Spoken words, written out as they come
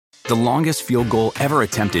The longest field goal ever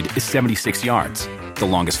attempted is 76 yards. The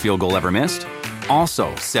longest field goal ever missed?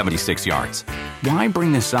 Also 76 yards. Why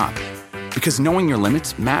bring this up? Because knowing your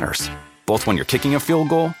limits matters, both when you're kicking a field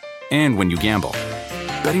goal and when you gamble.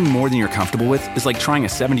 Betting more than you're comfortable with is like trying a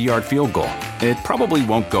 70-yard field goal. It probably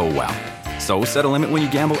won't go well. So set a limit when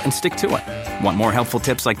you gamble and stick to it. Want more helpful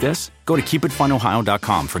tips like this? Go to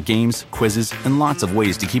keepitfunohio.com for games, quizzes, and lots of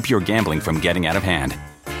ways to keep your gambling from getting out of hand.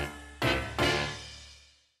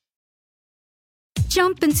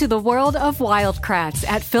 Jump into the world of Wildcrats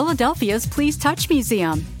at Philadelphia's Please Touch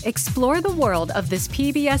Museum. Explore the world of this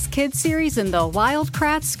PBS Kids series in the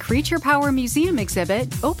Wildcrats Creature Power Museum exhibit,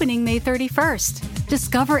 opening May 31st.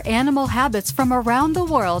 Discover animal habits from around the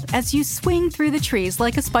world as you swing through the trees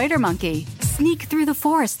like a spider monkey, sneak through the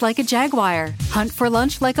forest like a jaguar, hunt for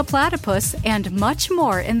lunch like a platypus, and much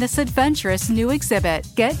more in this adventurous new exhibit.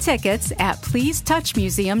 Get tickets at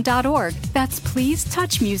pleasetouchmuseum.org. That's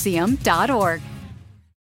pleasetouchmuseum.org.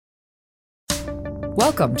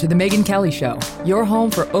 Welcome to The Megyn Kelly Show, your home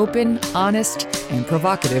for open, honest, and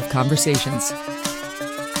provocative conversations.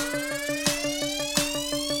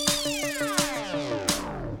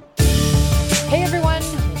 Hey everyone,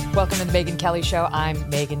 welcome to The Megyn Kelly Show. I'm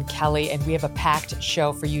Megyn Kelly, and we have a packed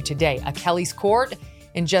show for you today. A Kelly's Court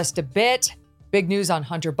in just a bit. Big news on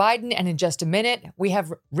Hunter Biden, and in just a minute, we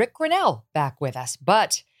have Rick Grenell back with us.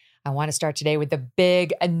 But I want to start today with the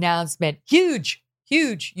big announcement. Huge,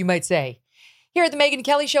 you might say. Here at the Megyn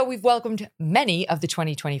Kelly Show, we've welcomed many of the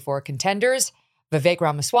 2024 contenders. Vivek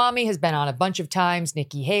Ramaswamy has been on a bunch of times,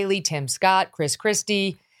 Nikki Haley, Tim Scott, Chris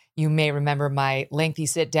Christie. You may remember my lengthy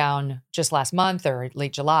sit down just last month or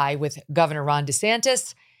late July with Governor Ron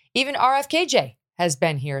DeSantis. Even RFKJ has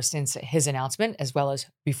been here since his announcement, as well as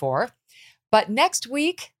before. But next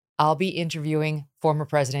week, I'll be interviewing former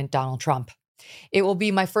President Donald Trump. It will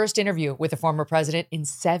be my first interview with a former president in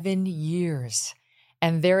 7 years.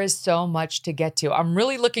 And there is so much to get to. I'm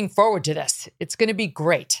really looking forward to this. It's going to be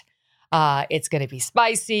great. It's going to be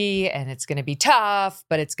spicy and it's going to be tough,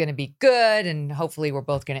 but it's going to be good. And hopefully we're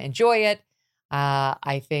both going to enjoy it.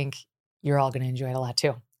 I think you're all going to enjoy it a lot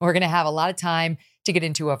too. We're going to have a lot of time to get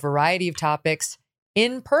into a variety of topics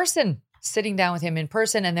in person, sitting down with him in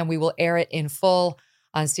person. And then we will air it in full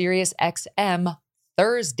on Sirius XM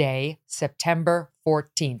Thursday, September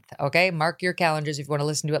 14th. Okay. Mark your calendars if you want to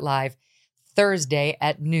listen to it live. Thursday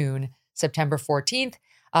at noon, September 14th.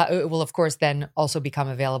 It will, of course, then also become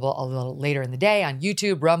available a little later in the day on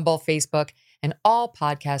YouTube, Rumble, Facebook, and all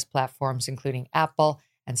podcast platforms, including Apple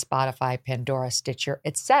and Spotify, Pandora, Stitcher,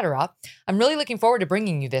 etc. I'm really looking forward to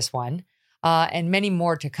bringing you this one and many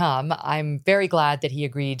more to come. I'm very glad that he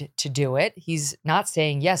agreed to do it. He's not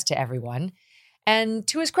saying yes to everyone. And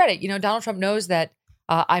to his credit, Donald Trump knows that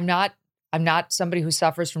I'm not somebody who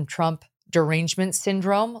suffers from Trump derangement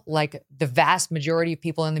syndrome, like the vast majority of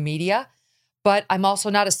people in the media, but I'm also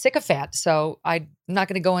not a sycophant, so I'm not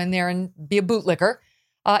going to go in there and be a bootlicker.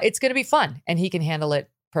 It's going to be fun, and he can handle it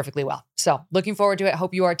perfectly well. So looking forward to it.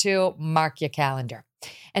 Hope you are too. Mark your calendar.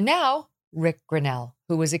 And now, Rick Grenell,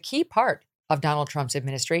 who was a key part of Donald Trump's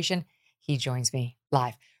administration, he joins me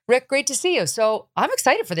live. Rick, great to see you. So I'm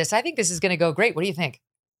excited for this. I think this is going to go great. What do you think?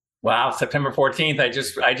 Wow, September 14th.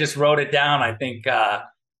 I just wrote it down. I think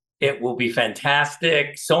it will be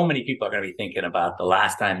fantastic. So many people are going to be thinking about the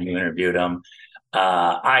last time you interviewed him.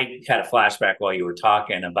 I had a flashback while you were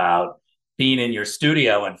talking about being in your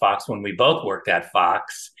studio in Fox when we both worked at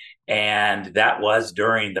Fox. And that was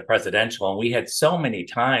during the presidential. And we had so many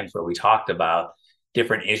times where we talked about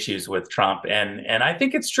different issues with Trump. And I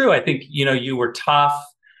think it's true. I think, you were tough.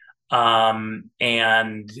 I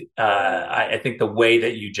think the way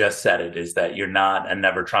that you just said it is that you're not a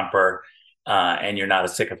never Trumper. And you're not a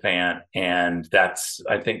sycophant. And that's,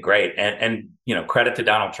 I think, great. And credit to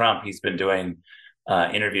Donald Trump. He's been doing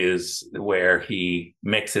interviews where he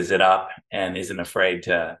mixes it up and isn't afraid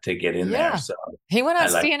to get in there. So he went on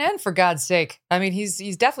CNN for God's sake. I mean,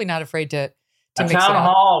 he's definitely not afraid to mix it up. Town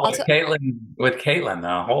hall with Caitlin,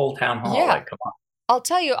 the whole town hall. Yeah. Like, come on. I'll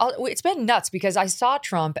tell you, it's been nuts because I saw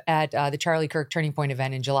Trump at the Charlie Kirk Turning Point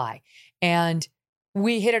event in July, and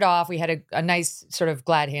we hit it off. We had a nice sort of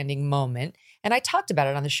glad-handing moment. And I talked about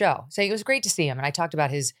it on the show, saying it was great to see him. And I talked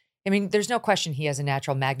about there's no question he has a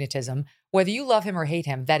natural magnetism. Whether you love him or hate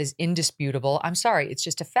him, that is indisputable. I'm sorry. It's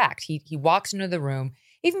just a fact. He walks into the room,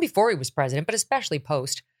 even before he was president, but especially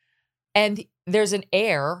post. And there's an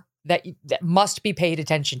air that must be paid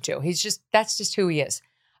attention to. That's just who he is.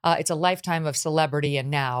 It's a lifetime of celebrity and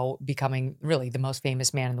now becoming really the most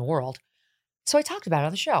famous man in the world. So I talked about it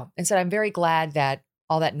on the show and said, I'm very glad that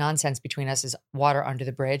all that nonsense between us is water under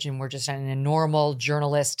the bridge and we're just a normal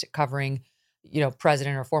journalist covering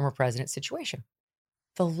president or former president situation.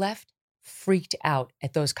 The left freaked out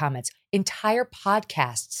at those comments. Entire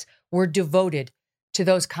podcasts were devoted to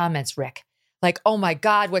those comments, Rick. Like, oh my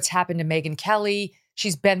God, what's happened to Megyn Kelly?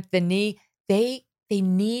 She's bent the knee. They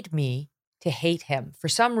need me to hate him for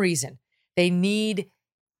some reason. They need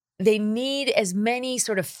as many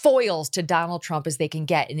sort of foils to Donald Trump as they can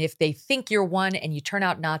get. And if they think you're one and you turn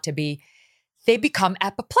out not to be, they become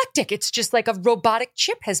apoplectic. It's just like a robotic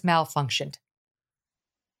chip has malfunctioned.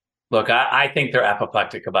 Look, I think they're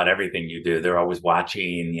apoplectic about everything you do. They're always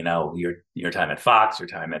watching, your time at Fox, your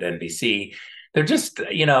time at NBC. They're just,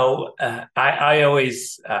 I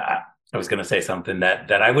was going to say something that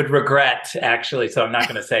I would regret, actually, so I'm not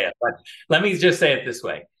going to say it. But let me just say it this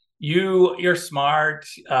way. You're smart.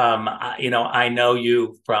 I know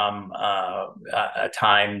you from a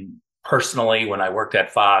time personally when I worked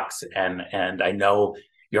at Fox, and I know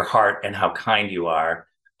your heart and how kind you are.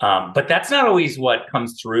 But that's not always what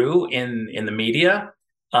comes through in the media.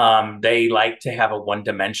 They like to have a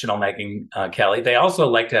one-dimensional Megyn Kelly. They also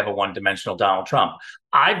like to have a one-dimensional Donald Trump.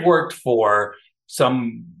 I've worked for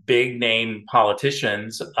some big-name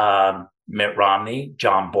politicians, Mitt Romney,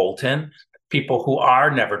 John Bolton, people who are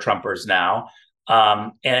never Trumpers now.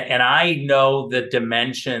 And I know the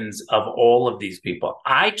dimensions of all of these people.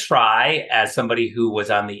 I try, as somebody who was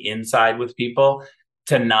on the inside with people,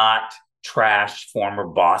 to not trash former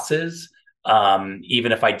bosses.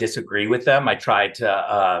 Even if I disagree with them, I try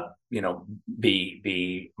to,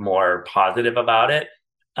 be more positive about it.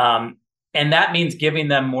 And that means giving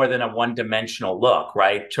them more than a one-dimensional look,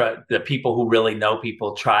 right? The people who really know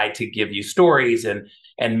people try to give you stories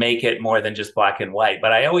and make it more than just black and white.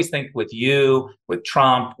 But I always think with you, with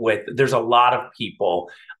Trump, there's a lot of people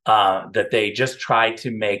that they just try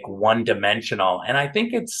to make one-dimensional. And I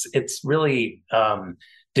think it's really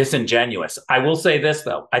disingenuous. I will say this,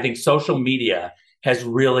 though. I think social media has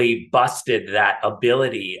really busted that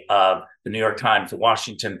ability of the New York Times, the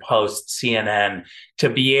Washington Post, CNN, to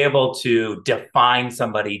be able to define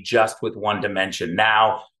somebody just with one dimension.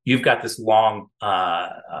 Now, you've got this long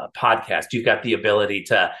podcast. You've got the ability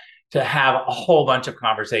to have a whole bunch of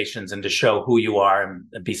conversations and to show who you are,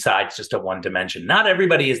 and besides just a one dimension. Not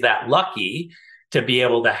everybody is that lucky to be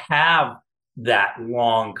able to have that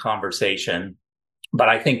long conversation. But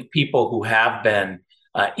I think people who have been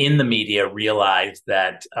in the media realize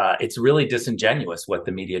that it's really disingenuous what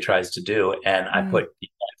the media tries to do. And I put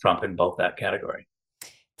Trump in both that category.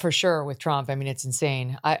 For sure with Trump. I mean, it's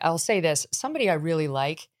insane. I'll say this. Somebody I really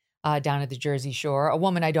like down at the Jersey Shore, a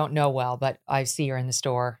woman I don't know well, but I see her in the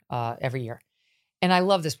store every year. And I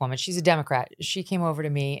love this woman. She's a Democrat. She came over to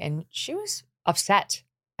me and she was upset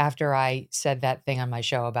after I said that thing on my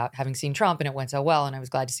show about having seen Trump and it went so well and I was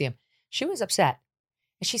glad to see him. She was upset.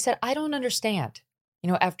 And she said, I don't understand,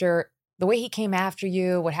 after the way he came after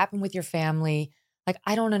you, what happened with your family, like,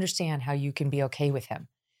 I don't understand how you can be okay with him.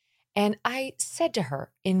 And I said to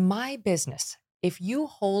her, in my business, if you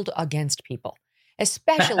hold against people,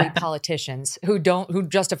 especially politicians who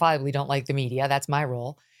justifiably don't like the media, that's my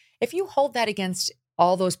role. If you hold that against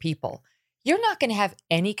all those people, you're not going to have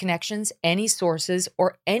any connections, any sources,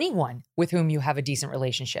 or anyone with whom you have a decent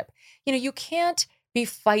relationship. You can't be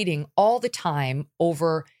fighting all the time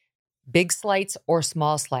over big slights or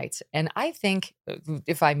small slights. And I think,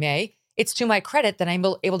 if I may, it's to my credit that I'm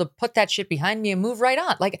able to put that shit behind me and move right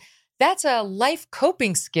on. Like, that's a life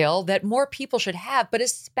coping skill that more people should have, but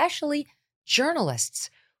especially journalists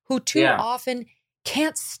who too often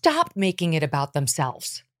can't stop making it about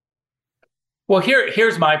themselves. Well,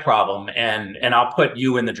 here's my problem, and I'll put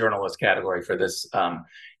you in the journalist category for this.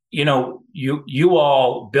 You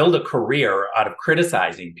all build a career out of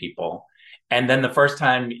criticizing people. And then the first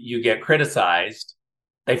time you get criticized,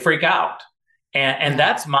 they freak out. And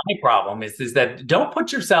that's my problem is that don't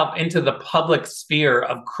put yourself into the public sphere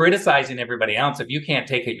of criticizing everybody else if you can't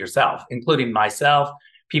take it yourself, including myself,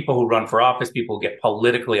 people who run for office, people who get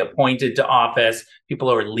politically appointed to office, people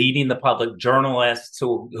who are leading the public, journalists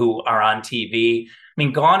who are on TV. I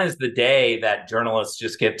mean, gone is the day that journalists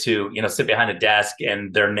just get to, sit behind a desk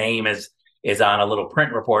and their name is on a little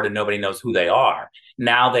print report and nobody knows who they are.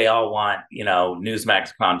 Now they all want,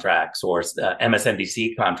 Newsmax contracts or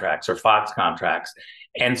MSNBC contracts or Fox contracts.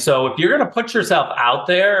 And so if you're going to put yourself out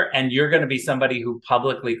there and you're going to be somebody who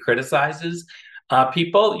publicly criticizes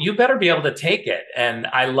people, you better be able to take it. And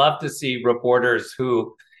I love to see reporters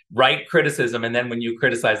who write criticism, and then when you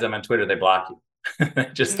criticize them on Twitter, they block you.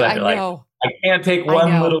 I can't take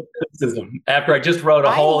one little criticism after I just wrote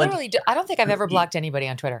a whole. I don't think I've ever blocked anybody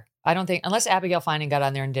on Twitter. I don't think, unless Abigail Finan got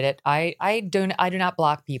on there and did it. I do not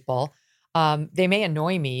block people. They may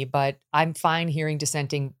annoy me, but I'm fine hearing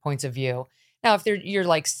dissenting points of view. Now, if you're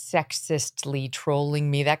like sexistly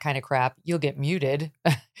trolling me, that kind of crap, you'll get muted.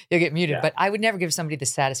 You'll get muted. Yeah. But I would never give somebody the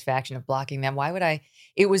satisfaction of blocking them. Why would I?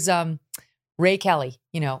 It was Ray Kelly,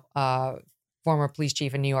 former police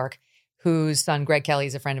chief in New York, whose son Greg Kelly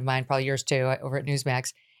is a friend of mine, probably yours too, over at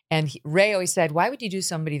Newsmax. And Ray always said, why would you do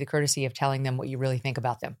somebody the courtesy of telling them what you really think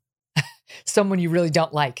about them? Someone you really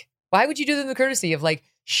don't like. Why would you do them the courtesy of like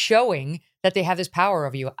showing that they have this power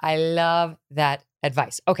over you? I love that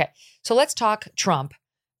advice. Okay, so let's talk Trump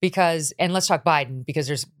and let's talk Biden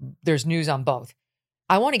because there's news on both.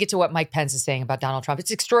 I want to get to what Mike Pence is saying about Donald Trump.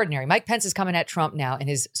 It's extraordinary. Mike Pence is coming at Trump now in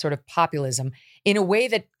his sort of populism in a way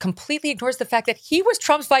that completely ignores the fact that he was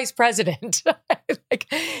Trump's vice president.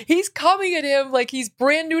 Like, he's coming at him like he's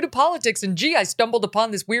brand new to politics. And gee, I stumbled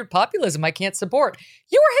upon this weird populism I can't support.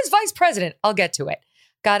 You were his vice president. I'll get to it.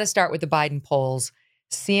 Got to start with the Biden polls.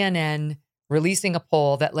 CNN releasing a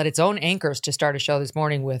poll that led its own anchors to start a show this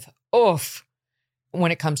morning with, oof,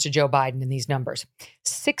 when it comes to Joe Biden and these numbers.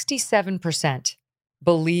 67%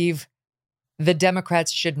 believe the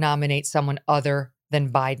Democrats should nominate someone other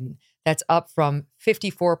than Biden. That's up from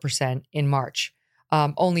 54% in March.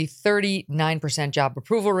 Only 39% job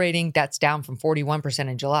approval rating. That's down from 41%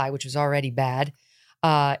 in July, which was already bad.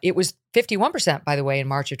 It was 51%, by the way, in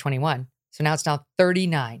March of 21. So now it's now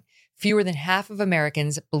 39. Fewer than half of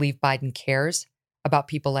Americans believe Biden cares about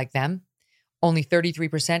people like them. Only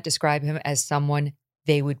 33% describe him as someone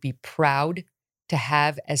they would be proud to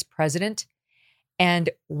have as president. And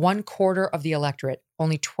 1/4 of the electorate,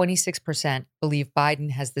 only 26%, believe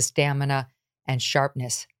Biden has the stamina and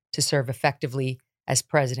sharpness to serve effectively as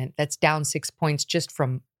president. That's down 6 points just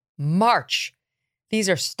from March. These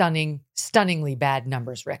are stunningly bad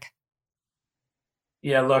numbers, Rick.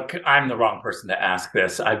 Yeah, look, I'm the wrong person to ask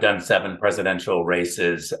this. I've done 7 presidential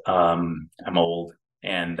races. I'm old.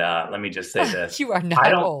 And let me just say this. You are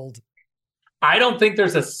not old. I don't think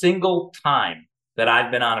there's a single time that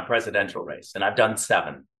I've been on a presidential race, and I've done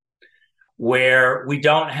 7, where we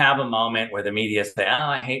don't have a moment where the media say, oh,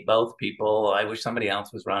 I hate both people. I wish somebody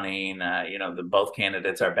else was running. Both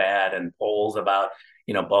candidates are bad, and polls about,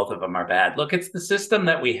 both of them are bad. Look, it's the system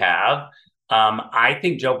that we have. I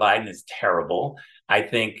think Joe Biden is terrible. I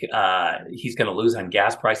think he's going to lose on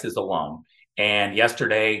gas prices alone. And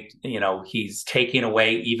yesterday, he's taking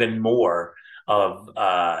away even more of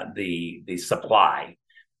the supply.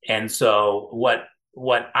 And so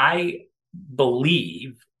what I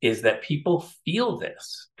believe is that people feel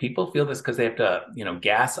this. People feel this because they have to,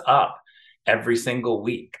 gas up every single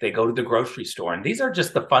week. They go to the grocery store, and these are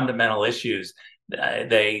just the fundamental issues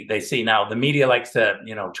they see. Now, the media likes to,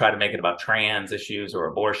 try to make it about trans issues or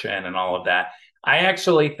abortion and all of that. I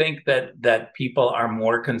actually think that people are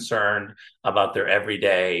more concerned about their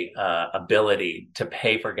everyday ability to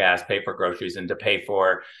pay for gas, pay for groceries, and to pay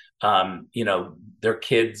for, their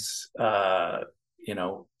kids'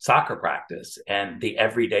 soccer practice and the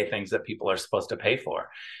everyday things that people are supposed to pay for.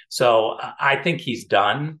 So I think he's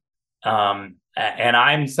done. And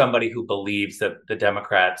I'm somebody who believes that the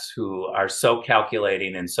Democrats, who are so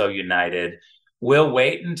calculating and so united, will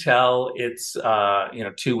wait until it's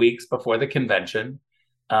 2 weeks before the convention,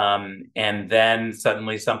 and then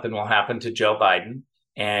suddenly something will happen to Joe Biden,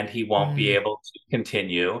 and he won't be able to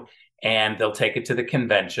continue. And they'll take it to the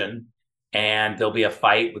convention, and there'll be a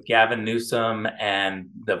fight with Gavin Newsom and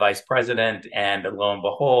the vice president. And lo and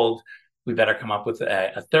behold, we better come up with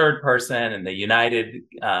a third person, and the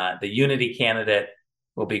unity candidate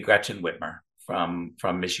will be Gretchen Whitmer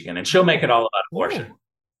from Michigan, and she'll make it all about abortion. Ooh.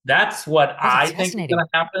 That's what I think is going to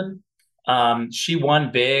happen. She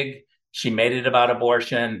won big. She made it about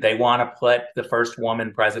abortion. They want to put the first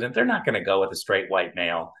woman president. They're not going to go with a straight white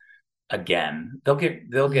male again. They'll get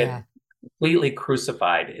completely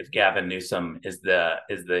crucified if Gavin Newsom is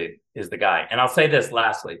the guy. And I'll say this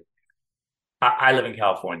lastly. I live in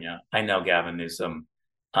California. I know Gavin Newsom.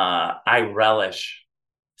 I relish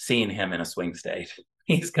seeing him in a swing state.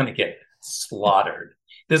 He's going to get slaughtered.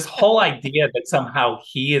 This whole idea that somehow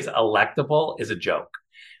he is electable is a joke.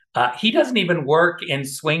 He doesn't even work in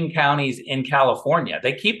swing counties in California.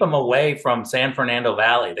 They keep him away from San Fernando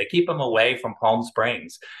Valley. They keep him away from Palm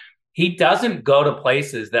Springs. He doesn't go to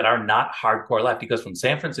places that are not hardcore left. He goes from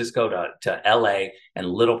San Francisco to LA and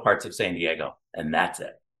little parts of San Diego, and that's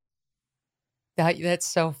it. That's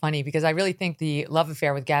so funny, because I really think the love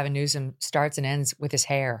affair with Gavin Newsom starts and ends with his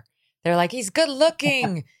hair. They're like, he's good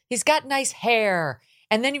looking. He's got nice hair.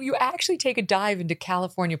 And then you actually take a dive into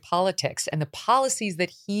California politics and the policies that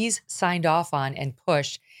he's signed off on and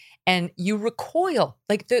pushed, and you recoil.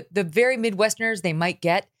 Like the very Midwesterners they might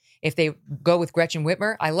get if they go with Gretchen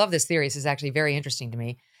Whitmer. I love this theory. This is actually very interesting to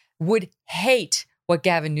me. Would hate what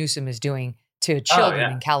Gavin Newsom is doing to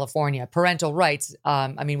children in California, parental rights.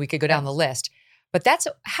 I mean, we could go down the list, but that's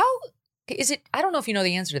how is it? I don't know if you know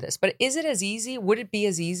the answer to this, but is it as easy? Would it be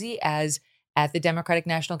as easy as at the Democratic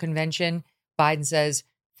National Convention, Biden says,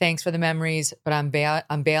 thanks for the memories, but I'm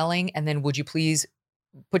bailing. And then would you please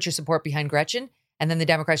put your support behind Gretchen? And then the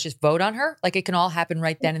Democrats just vote on her? Like it can all happen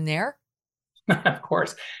right then and there? Of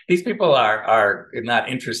course. These people are not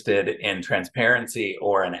interested in transparency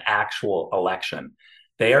or an actual election.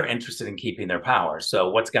 They are interested in keeping their power. So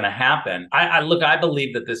what's going to happen? I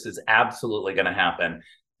believe that this is absolutely going to happen.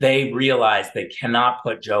 They realize they cannot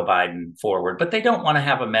put Joe Biden forward, but they don't want to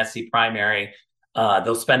have a messy primary.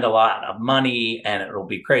 They'll spend a lot of money and it'll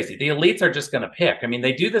be crazy. The elites are just going to pick. I mean,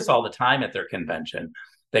 they do this all the time at their convention.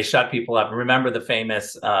 They shut people up. Remember the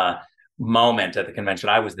famous moment at the convention?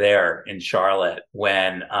 I was there in Charlotte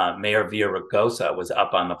when Mayor Villaraigosa was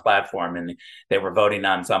up on the platform and they were voting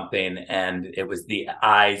on something, and it was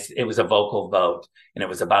it was a vocal vote, and it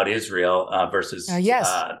was about Israel versus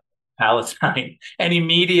Palestine. And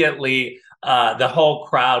immediately the whole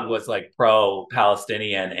crowd was like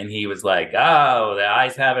pro-Palestinian, and he was like, "Oh, the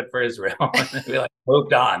eyes have it for Israel." And we like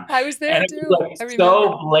moved on. I was there and too. It was like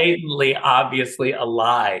so blatantly, obviously a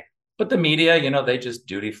lie. But the media, they just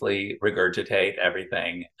dutifully regurgitate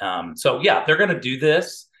everything. So yeah, they're going to do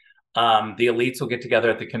this. The elites will get together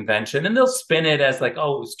at the convention and they'll spin it as like,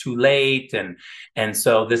 oh, it was too late, and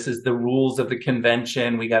so this is the rules of the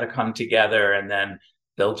convention. We got to come together, and then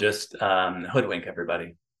they'll just hoodwink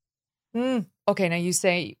everybody. Okay, now you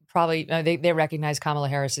say probably they recognize Kamala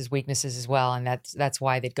Harris's weaknesses as well, and that's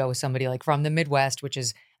why they'd go with somebody like from the Midwest, which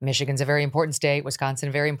is Michigan's a very important state, Wisconsin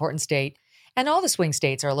a very important state, and all the swing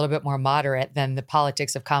states are a little bit more moderate than the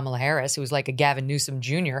politics of Kamala Harris, who's like a Gavin Newsom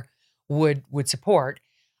Jr. would support.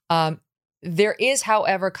 There is,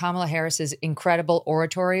 however, Kamala Harris's incredible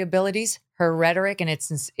oratory abilities, her rhetoric, and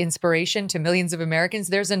its inspiration to millions of Americans.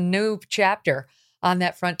 There's a new chapter on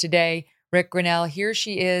that front today. Rick Grenell, here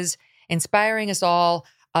she is, inspiring us all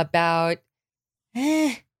about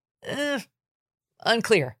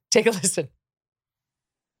unclear. Take a listen.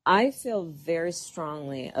 I feel very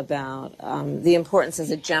strongly about the importance as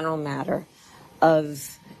a general matter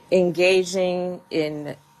of engaging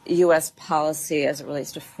in U.S. policy as it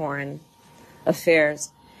relates to foreign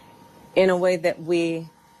affairs in a way that we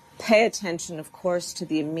pay attention, of course, to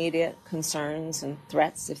the immediate concerns and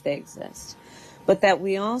threats if they exist, but that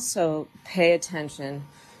we also pay attention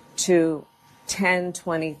to 10,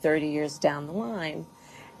 20, 30 years down the line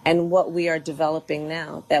and what we are developing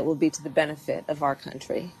now that will be to the benefit of our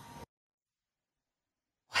country.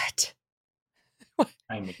 What?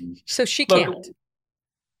 I mean, so she can't.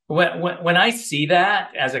 When I see that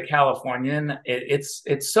as a Californian,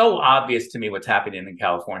 it's so obvious to me what's happening in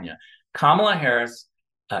California. Kamala Harris,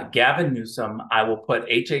 Gavin Newsom, I will put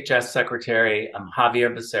HHS Secretary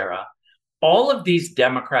Javier Becerra. All of these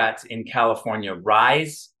Democrats in California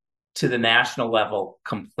rise to the national level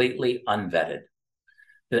completely unvetted.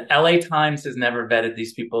 The LA Times has never vetted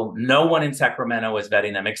these people. No one in Sacramento is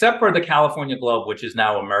vetting them, except for the California Globe, which has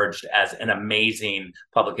now emerged as an amazing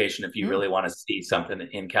publication if you really want to see something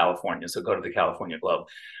in California. So go to the California Globe.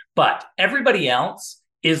 But everybody else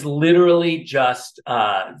is literally just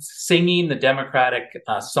singing the Democratic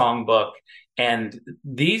songbook. And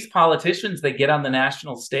these politicians, they get on the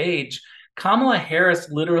national stage. Kamala Harris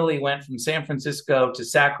literally went from San Francisco to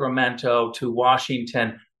Sacramento to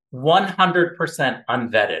Washington 100%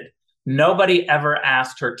 unvetted. Nobody ever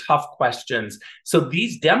asked her tough questions. So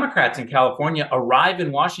these Democrats in California arrive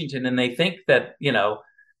in Washington and they think that,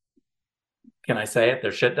 can I say it?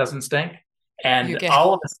 Their shit doesn't stink. And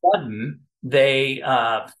all of a sudden they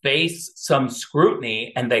face some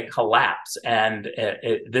scrutiny and they collapse. And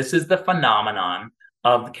this is the phenomenon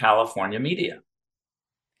of the California media.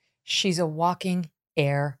 She's a walking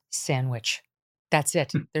air sandwich. That's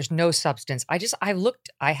it. There's no substance. I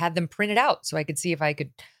had them printed out so I could see if I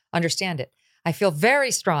could understand it. I feel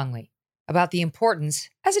very strongly about the importance,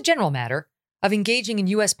 as a general matter, of engaging in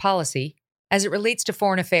U.S. policy as it relates to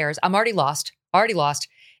foreign affairs. I'm already lost,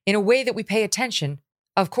 in a way that we pay attention,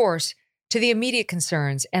 of course, to the immediate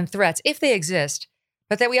concerns and threats, if they exist,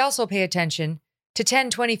 but that we also pay attention to 10,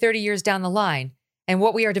 20, 30 years down the line and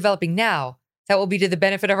what we are developing now that will be to the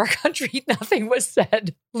benefit of our country. Nothing was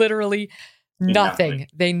said, literally. Nothing.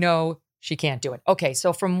 They know she can't do it. Okay,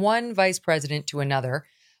 so from one vice president to another,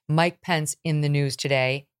 Mike Pence in the news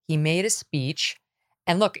today, he made a speech.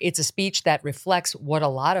 And look, it's a speech that reflects what a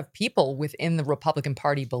lot of people within the Republican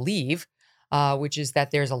Party believe, which is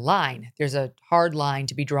that there's a hard line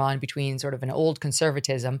to be drawn between sort of an old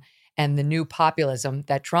conservatism and the new populism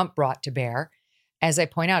that Trump brought to bear. As I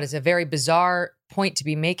point out, it's a very bizarre point to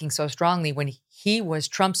be making so strongly when he was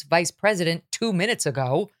Trump's vice president 2 minutes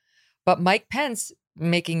ago. But Mike Pence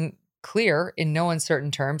making clear in no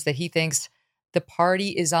uncertain terms that he thinks the party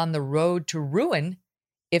is on the road to ruin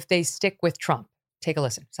if they stick with Trump. Take a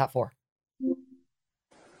listen. Stop 4.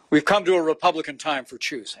 We've come to a Republican time for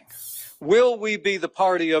choosing. Will we be the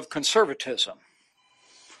party of conservatism?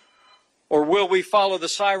 Or will we follow the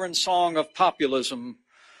siren song of populism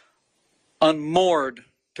unmoored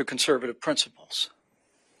to conservative principles?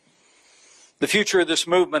 The future of this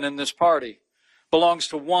movement and this party belongs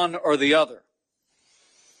to one or the other,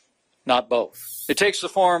 not both. It takes the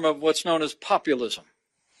form of what's known as populism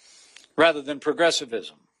rather than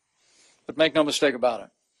progressivism. But make no mistake about it.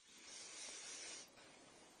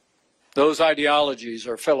 Those ideologies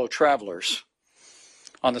are fellow travelers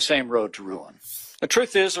on the same road to ruin. The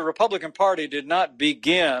truth is, the Republican Party did not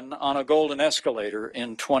begin on a golden escalator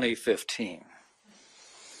in 2015.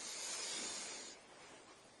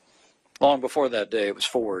 Long before that day, it was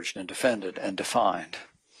forged and defended and defined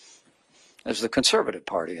as the conservative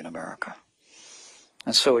party in America.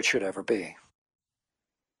 And so it should ever be.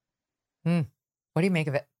 What do you make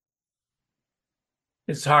of it?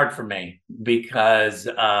 It's hard for me because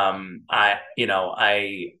I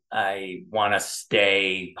want to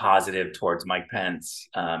stay positive towards Mike Pence.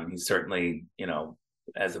 He's certainly,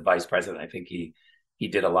 as a vice president, I think he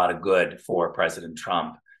did a lot of good for President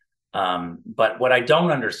Trump. But what I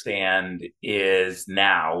don't understand is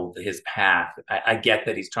now his path. I get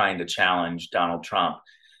that he's trying to challenge Donald Trump,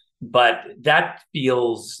 but that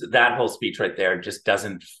whole speech right there just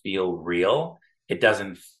doesn't feel real. It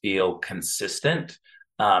doesn't feel consistent.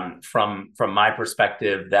 From my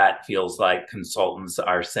perspective, that feels like consultants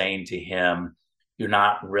are saying to him, you're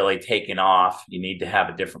not really taking off. You need to have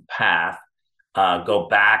a different path. Go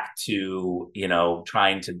back to,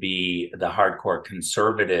 trying to be the hardcore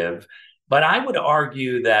conservative. But I would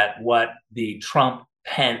argue that what the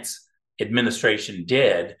Trump-Pence administration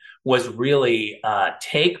did was really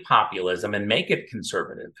take populism and make it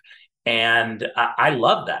conservative. And I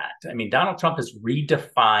love that. I mean, Donald Trump has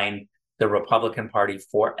redefined the Republican Party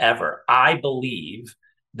forever. I believe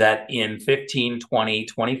that in 15, 20,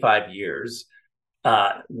 25 years,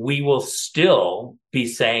 we will still be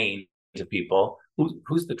saying to people,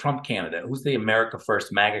 who's the Trump candidate? Who's the America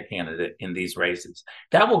First MAGA candidate in these races?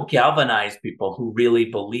 That will galvanize people who really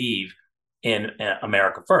believe in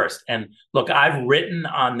America First. And look, I've written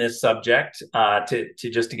on this subject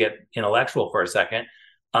to get intellectual for a second.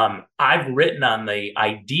 I've written on the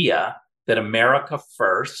idea that America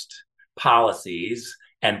First policies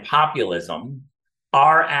and populism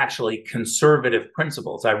are actually conservative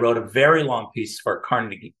principles. I wrote a very long piece for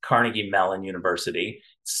Carnegie Mellon University.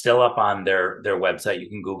 It's still up on their website. You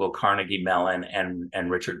can Google Carnegie Mellon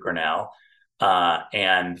and Richard Grenell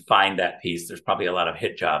and find that piece. There's probably a lot of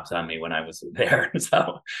hit jobs on me when I was there,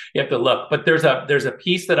 so you have to look. But there's a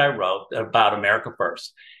piece that I wrote about America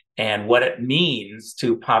First and what it means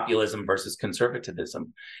to populism versus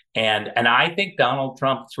conservatism. And I think Donald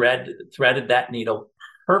Trump threaded that needle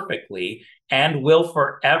perfectly and will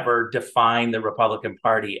forever define the Republican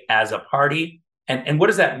Party as a party. And what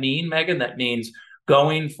does that mean, Megyn? That means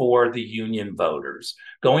going for the union voters,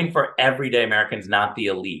 going for everyday Americans, not the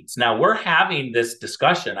elites. Now, we're having this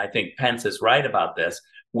discussion. I think Pence is right about this.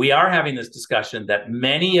 We are having this discussion that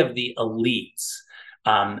many of the elites,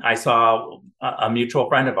 I saw a mutual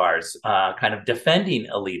friend of ours kind of defending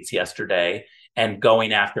elites yesterday and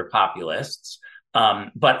going after populists.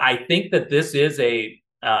 But I think that this is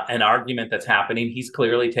an argument that's happening. He's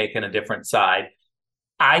clearly taken a different side.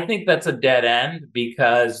 I think that's a dead end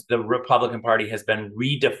because the Republican Party has been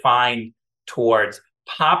redefined towards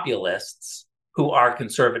populists who are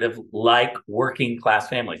conservative, like working class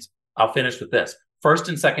families. I'll finish with this. First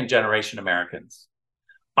and second generation Americans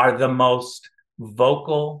are the most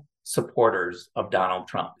vocal supporters of Donald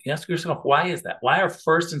Trump. You ask yourself, why is that? Why are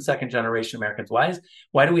first and second generation Americans?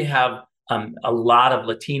 Why do we have a lot of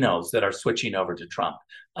Latinos that are switching over to Trump?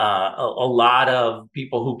 A lot of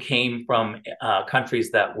people who came from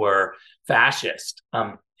countries that were fascist.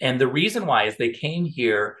 And the reason why is they came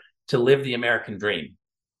here to live the American dream.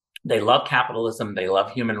 They love capitalism. They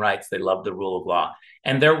love human rights. They love the rule of law.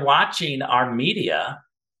 And they're watching our media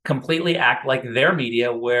completely act like their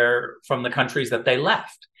media were from the countries that they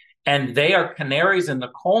left. And they are canaries in the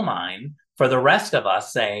coal mine for the rest of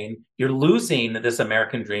us saying, you're losing this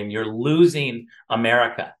American dream. You're losing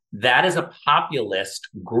America. That is a populist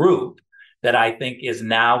group that I think is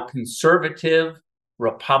now conservative,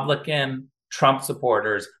 Republican, Trump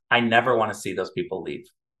supporters. I never want to see those people leave.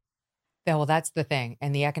 Yeah, well, that's the thing.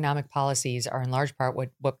 And the economic policies are in large part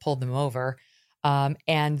what pulled them over.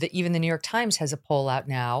 Even the New York Times has a poll out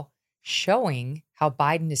now showing how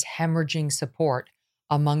Biden is hemorrhaging support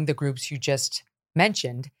among the groups you just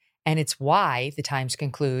mentioned. And it's why the Times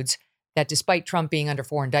concludes that despite Trump being under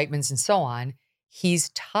 4 indictments and so on, he's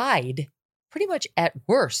tied pretty much at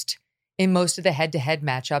worst in most of the head-to-head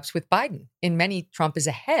matchups with Biden. In many, Trump is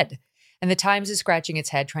ahead. And the Times is scratching its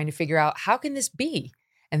head trying to figure out, how can this be?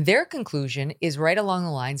 And their conclusion is right along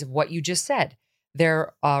the lines of what you just said.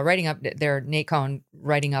 They're Nate Cohn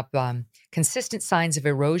writing up consistent signs of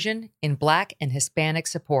erosion in Black and Hispanic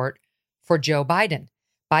support for Joe Biden.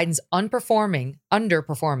 Biden's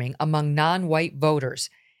underperforming among non-white voters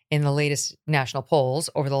in the latest national polls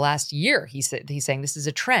over the last year. He's saying this is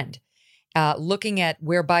a trend. Looking at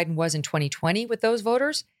where Biden was in 2020 with those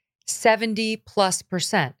voters,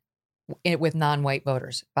 70+% with non-white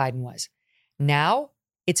voters, Biden was. Now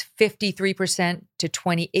it's 53% to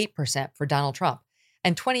 28% for Donald Trump.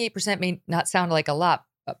 And 28% may not sound like a lot,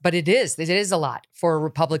 but it is. It is a lot for a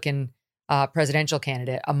Republican presidential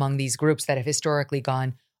candidate among these groups that have historically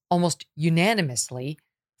gone almost unanimously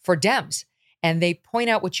for Dems. And they point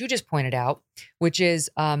out what you just pointed out, which is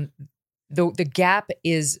the gap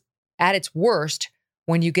is at its worst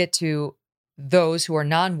when you get to those who are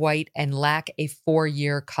non-white and lack a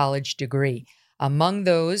 4-year college degree. Among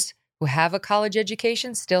those who have a college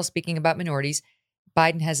education, still speaking about minorities,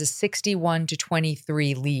 Biden has a 61 to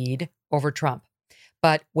 23 lead over Trump.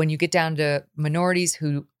 But when you get down to minorities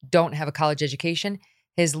who don't have a college education,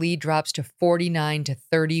 his lead drops to 49 to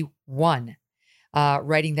 31,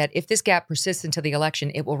 writing that if this gap persists until the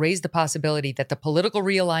election, it will raise the possibility that the political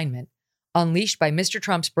realignment unleashed by Mr.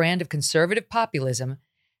 Trump's brand of conservative populism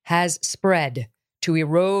has spread to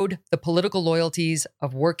erode the political loyalties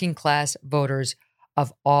of working class voters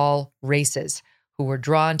of all races who were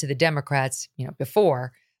drawn to the Democrats,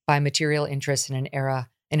 before by material interests in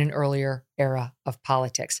an earlier era of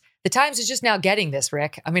politics. The Times is just now getting this,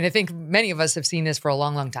 Rick. I mean, I think many of us have seen this for a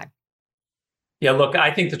long, long time. Yeah, look,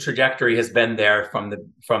 I think the trajectory has been there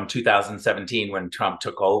from 2017 when Trump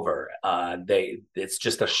took over. It's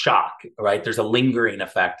just a shock, right? There's a lingering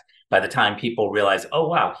effect by the time people realize, oh,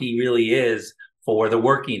 wow, he really is for the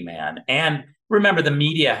working man. And remember, the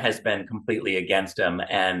media has been completely against him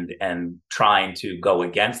and trying to go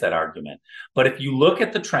against that argument. But if you look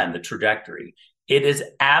at the trend, the trajectory, it is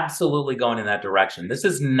absolutely going in that direction. This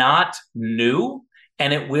is not new,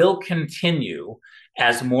 and it will continue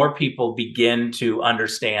as more people begin to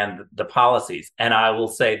understand the policies. And I will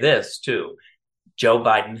say this too, Joe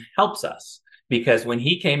Biden helps us, because when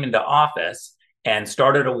he came into office and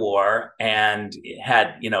started a war and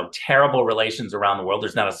had, terrible relations around the world,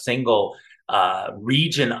 there's not a single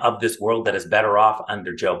region of this world that is better off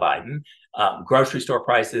under Joe Biden. Grocery store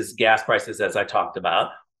prices, gas prices, as I talked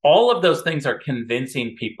about, all of those things are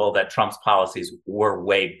convincing people that Trump's policies were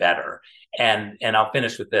way better. And I'll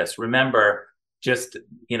finish with this. Remember, just,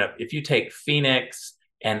 if you take Phoenix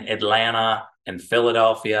and Atlanta and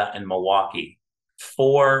Philadelphia and Milwaukee,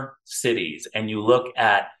 4 cities, and you look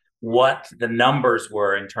at what the numbers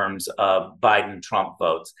were in terms of Biden-Trump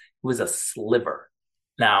votes, it was a sliver.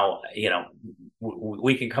 Now,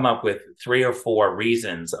 we can come up with 3 or 4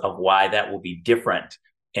 reasons of why that will be different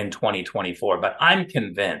in 2024. But I'm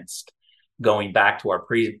convinced, going back to our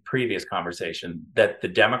previous conversation, that the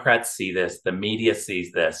Democrats see this, the media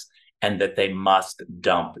sees this, and that they must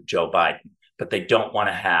dump Joe Biden. But they don't want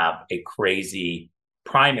to have a crazy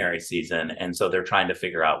primary season. And so they're trying to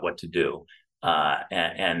figure out what to do.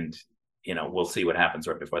 And we'll see what happens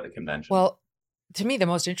right before the convention. Well, to me, the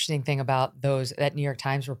most interesting thing about that New York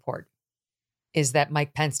Times report is that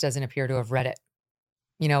Mike Pence doesn't appear to have read it.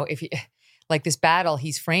 If like this battle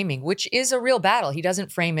he's framing, which is a real battle, he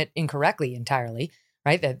doesn't frame it incorrectly entirely,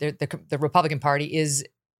 right? The Republican Party is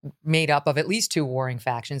made up of at least 2 warring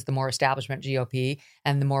factions, the more establishment GOP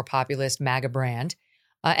and the more populist MAGA brand.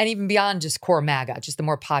 And even beyond just core MAGA, just the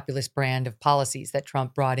more populist brand of policies that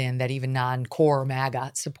Trump brought in that even non-core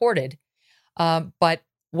MAGA supported. But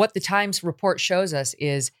what the Times report shows us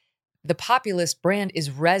is the populist brand is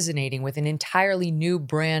resonating with an entirely new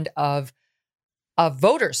brand of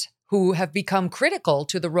voters who have become critical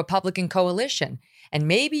to the Republican coalition. And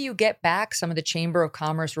maybe you get back some of the Chamber of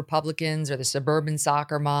Commerce Republicans or the suburban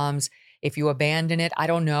soccer moms if you abandon it. I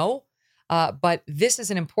don't know. But this is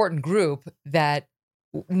an important group that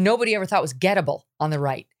nobody ever thought was gettable on the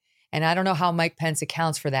right. And I don't know how Mike Pence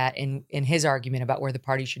accounts for that in his argument about where the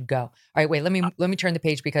party should go. All right, wait, let me turn the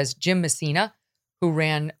page, because Jim Messina, who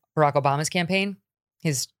ran Barack Obama's campaign,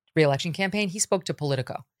 his reelection campaign, he spoke to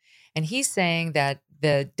Politico. And he's saying that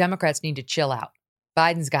the Democrats need to chill out.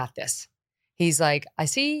 Biden's got this. He's like, I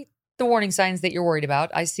see the warning signs that you're worried about.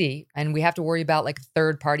 I see. And we have to worry about like a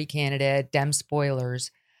third party candidate, Dem spoilers.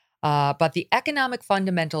 But the economic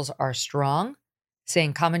fundamentals are strong,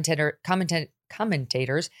 saying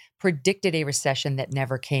commentators predicted a recession that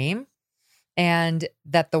never came, and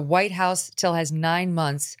that the White House still has 9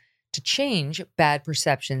 months to change bad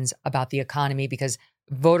perceptions about the economy, because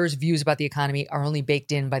voters' views about the economy are only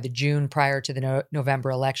baked in by the June prior to the November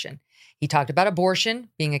election. He talked about abortion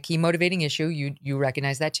being a key motivating issue. You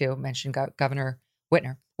recognize that too. Mentioned Governor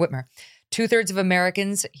Whitmer. 2/3 of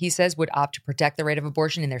Americans, he says, would opt to protect the right of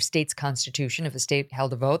abortion in their state's constitution if the state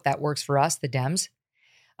held a vote. That works for us, the Dems.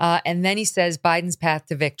 And then he says Biden's path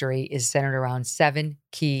to victory is centered around 7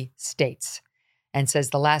 key states, and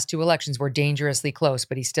says the last 2 elections were dangerously close,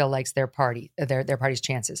 but he still likes their party's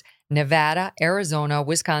chances. Nevada, Arizona,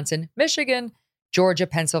 Wisconsin, Michigan, Georgia,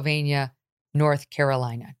 Pennsylvania, North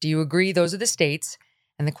Carolina. Do you agree those are the states?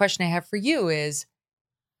 And the question I have for you is,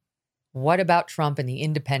 what about Trump and the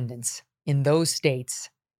independents in those states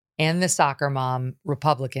and the soccer mom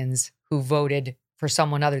Republicans who voted for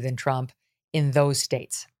someone other than Trump in those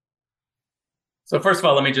states? So first of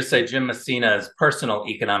all, let me just say Jim Messina's personal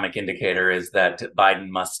economic indicator is that Biden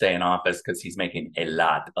must stay in office because he's making a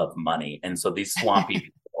lot of money. And so these swampy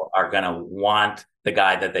people are going to want the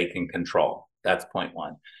guy that they can control. That's point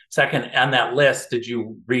one. Second, on that list, did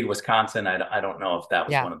you read Wisconsin? I don't know if that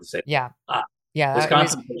was one of the states. Yeah.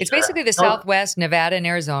 Wisconsin, it's basically the Southwest, Nevada and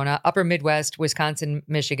Arizona, Upper Midwest, Wisconsin,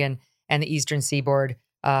 Michigan, and the Eastern Seaboard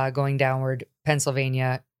going downward,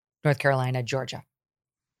 Pennsylvania, North Carolina, Georgia.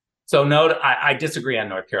 So note, I disagree on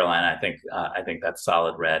North Carolina. I think that's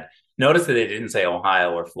solid red. Notice that they didn't say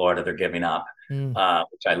Ohio or Florida. They're giving up,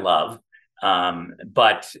 which I love.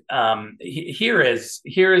 But here is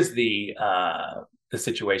the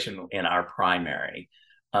situation in our primary.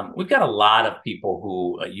 We've got a lot of people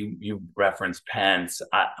who you referenced Pence.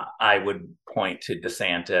 I would point to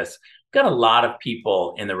DeSantis. We've got a lot of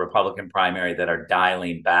people in the Republican primary that are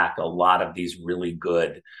dialing back a lot of these really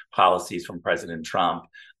good policies from President Trump.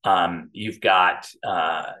 You've got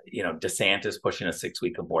DeSantis pushing a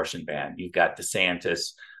 6-week abortion ban. You've got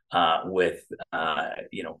DeSantis with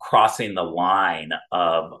crossing the line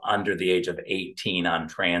of under the age of 18 on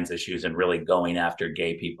trans issues and really going after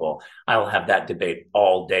gay people. I'll have that debate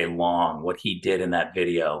all day long. What he did in that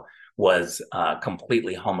video was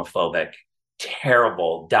completely homophobic,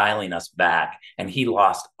 terrible, dialing us back, and he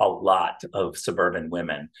lost a lot of suburban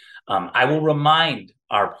women. I will remind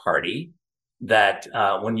our party that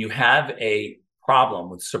when you have a problem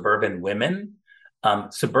with suburban women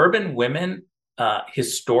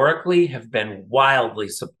historically have been wildly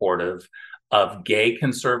supportive of gay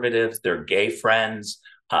conservatives, their gay friends.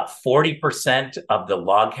 40% of the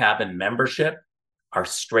log cabin membership are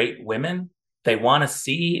straight women. They want to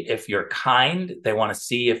see if you're kind. They want to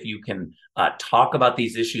see if you can talk about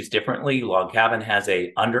these issues differently. Log Cabin has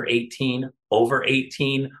a under 18, over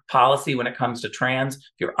 18 policy when it comes to trans. If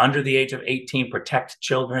you're under the age of 18, protect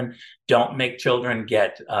children. Don't make children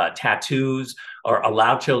get tattoos or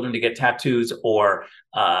allow children to get tattoos or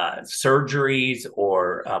surgeries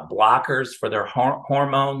or blockers for their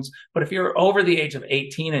hormones. But if you're over the age of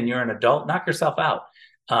 18 and you're an adult, knock yourself out.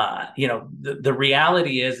 The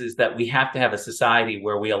reality is that we have to have a society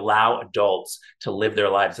where we allow adults to live their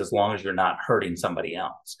lives as long as you're not hurting somebody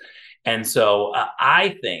else. And so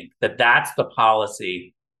I think that that's the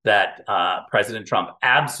policy that President Trump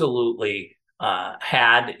absolutely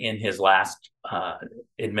had in his last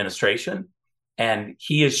administration. And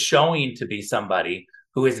he is showing to be somebody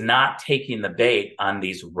who is not taking the bait on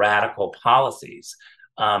these radical policies.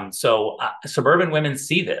 So suburban women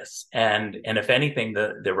see this. And if anything,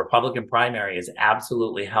 the Republican primary is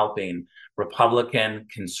absolutely helping Republican,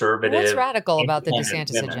 conservative. What's radical about the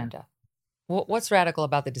DeSantis agenda? What's radical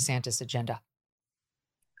about the DeSantis agenda?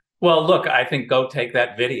 Well, look, I think go take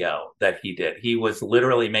that video that he did. He was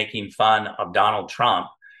literally making fun of Donald Trump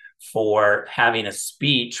for having a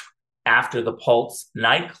speech after the Pulse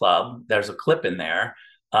nightclub. There's a clip in there.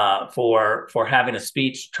 For having a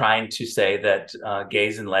speech trying to say that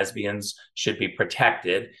gays and lesbians should be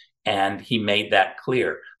protected, and he made that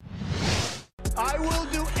clear. I will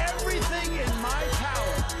do everything in my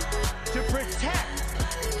power to protect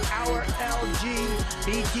our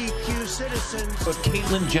LGBTQ citizens. If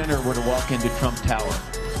Caitlyn Jenner were to walk into Trump Tower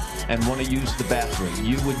and want to use the bathroom,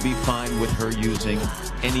 you would be fine with her using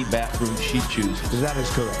any bathroom she chooses. That is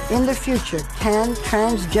correct. In the future, can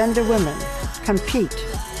transgender women compete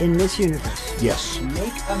in Miss Universe? Yes.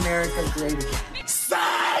 Make America great again.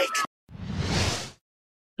 Psych!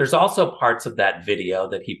 There's also parts of that video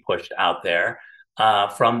that he pushed out there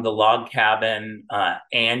from the Log Cabin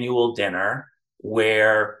annual dinner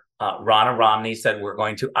where Ronna Romney said we're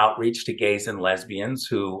going to outreach to gays and lesbians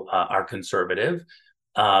who are conservative.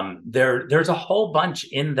 There's a whole bunch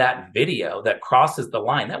in that video that crosses the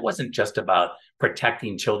line. That wasn't just about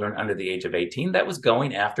protecting children under the age of 18. That was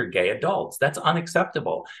going after gay adults. That's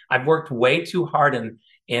unacceptable. I've worked way too hard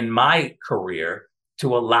in my career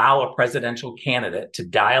to allow a presidential candidate to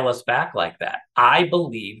dial us back like that. I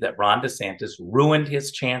believe that Ron DeSantis ruined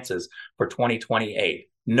his chances for 2028.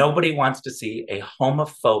 Nobody wants to see a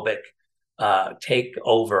homophobic take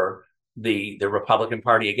over the Republican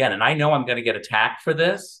Party again. And I know I'm going to get attacked for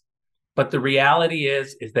this, but the reality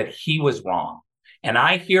is that he was wrong. And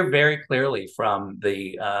I hear very clearly from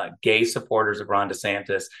the gay supporters of Ron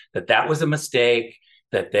DeSantis that was a mistake,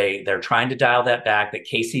 that they're trying to dial that back, that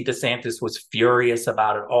Casey DeSantis was furious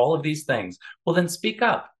about it, all of these things. Well, then speak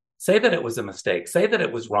up. Say that it was a mistake. Say that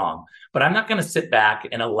it was wrong. But I'm not going to sit back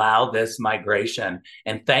and allow this migration.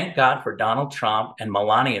 And thank God for Donald Trump and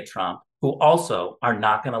Melania Trump, who also are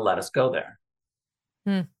not going to let us go there.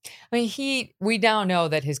 I mean, we now know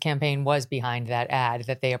that his campaign was behind that ad,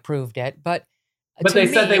 that they approved it. But they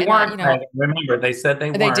said they weren't. Remember, they said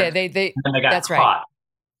they weren't. They did. They got that's caught. Right.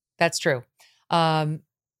 That's true. To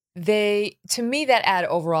me, that ad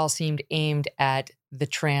overall seemed aimed at the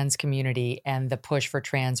trans community and the push for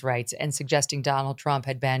trans rights, and suggesting Donald Trump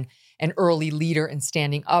had been an early leader in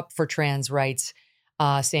standing up for trans rights,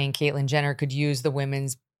 saying Caitlyn Jenner could use the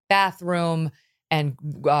women's bathroom and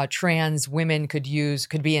trans women could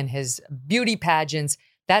be in his beauty pageants.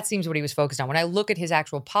 That seems what he was focused on. When I look at his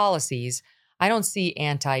actual policies, I don't see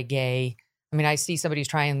anti-gay. I mean, I see somebody who's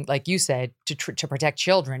trying, like you said, to protect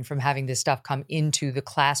children from having this stuff come into the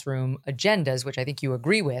classroom agendas, which I think you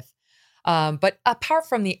agree with. But apart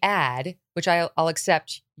from the ad, which I'll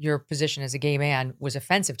accept your position as a gay man was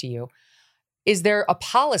offensive to you, is there a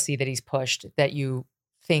policy that he's pushed that you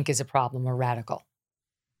think is a problem or radical?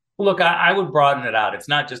 Look, I would broaden it out. It's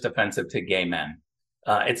not just offensive to gay men.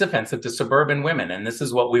 It's offensive to suburban women. And this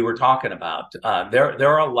is what we were talking about. There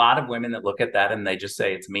are a lot of women that look at that and they just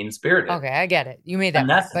say it's mean-spirited. Okay, I get it. You made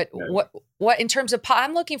that. But what in terms of,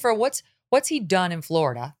 I'm looking for what's he done in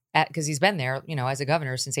Florida, because he's been there, as a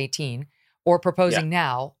governor since 18, or proposing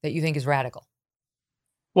now that you think is radical?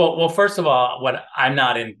 Well, first of all, I'm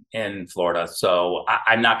not in Florida, so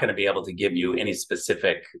I'm not going to be able to give you any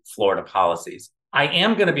specific Florida policies. I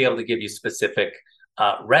am going to be able to give you specific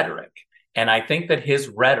rhetoric. And I think that his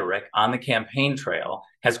rhetoric on the campaign trail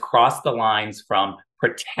has crossed the lines from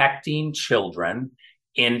protecting children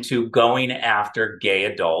into going after gay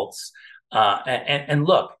adults. And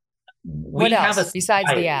look, what else besides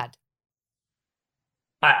the ad?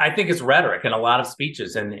 I think it's rhetoric in a lot of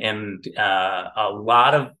speeches and a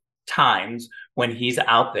lot of times when he's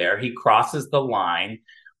out there, he crosses the line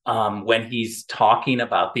when he's talking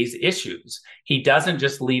about these issues. He doesn't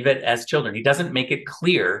just leave it as children. He doesn't make it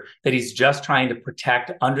clear that he's just trying to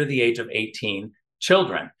protect under the age of 18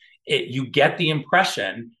 children. You get the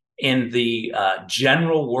impression in the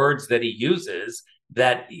general words that he uses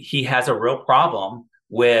that he has a real problem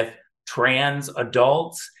with trans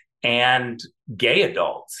adults and gay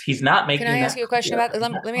adults. He's not making. Can I ask you a question about?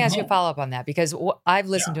 Let me ask you a follow up on that, because I've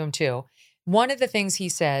listened to him too. One of the things he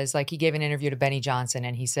says, like he gave an interview to Benny Johnson,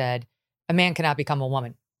 and he said, "A man cannot become a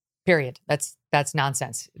woman. Period. That's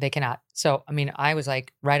nonsense. They cannot." So, I mean, I was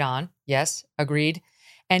like, right on. Yes, agreed.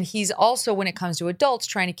 And he's also, when it comes to adults,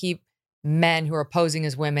 trying to keep men who are posing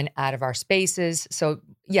as women out of our spaces. So,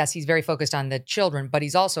 yes, he's very focused on the children, but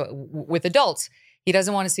he's also with adults. He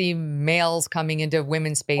doesn't want to see males coming into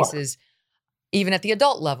women's spaces, even at the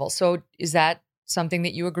adult level. So is that something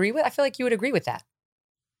that you agree with? I feel like you would agree with that.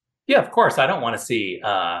 Yeah, of course. I don't want to see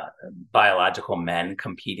biological men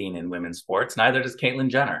competing in women's sports. Neither does Caitlyn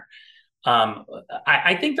Jenner.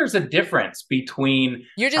 I think there's a difference between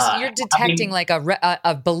you're detecting like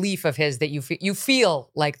a belief of his that you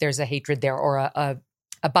feel like there's a hatred there or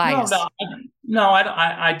a bias. No,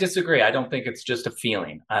 I disagree. I don't think it's just a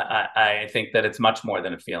feeling. I think that it's much more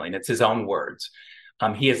than a feeling. It's his own words.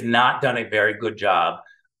 He has not done a very good job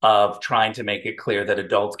of trying to make it clear that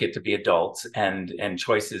adults get to be adults and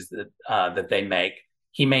choices that they make.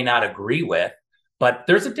 He may not agree with, but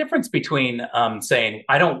there's a difference between saying,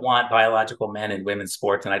 I don't want biological men in women's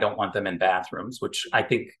sports and I don't want them in bathrooms, which I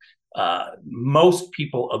think most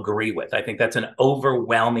people agree with. I think that's an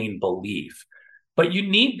overwhelming belief. But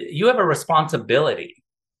you have a responsibility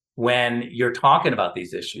when you're talking about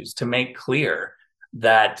these issues to make clear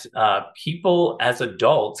that people as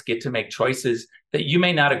adults get to make choices that you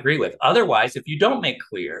may not agree with. Otherwise, if you don't make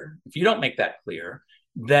that clear,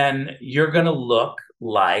 then you're going to look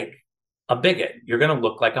like a bigot. You're going to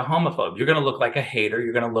look like a homophobe. You're going to look like a hater.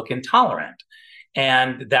 You're going to look intolerant.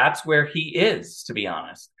 And that's where he is, to be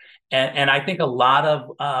honest. And I think a lot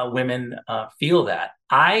of women feel that.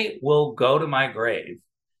 I will go to my grave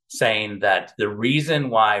saying that the reason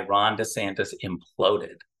why Ron DeSantis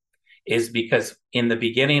imploded is because in the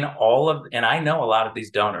beginning, and I know a lot of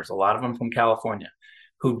these donors, a lot of them from California,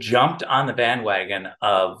 who jumped on the bandwagon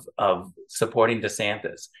of supporting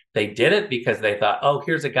DeSantis. They did it because they thought, oh,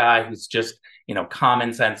 here's a guy who's just,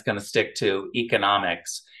 common sense going to stick to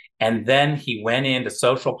economics. And then he went into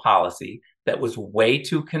social policy that was way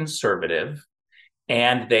too conservative,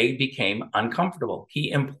 and they became uncomfortable.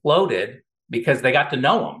 He imploded because they got to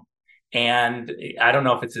know him. And I don't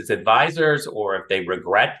know if it's his advisors or if they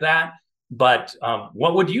regret that, but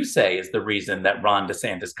what would you say is the reason that Ron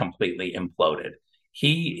DeSantis completely imploded?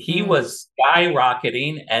 He was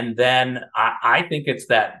skyrocketing, and then I think it's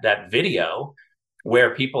that video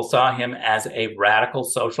where people saw him as a radical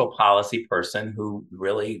social policy person who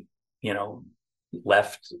really,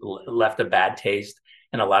 left a bad taste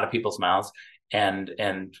in a lot of people's mouths, and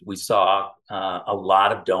we saw a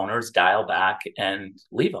lot of donors dial back and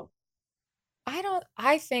leave him.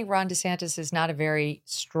 I think Ron DeSantis is not a very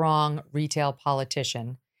strong retail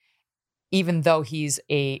politician, even though he's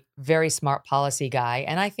a very smart policy guy.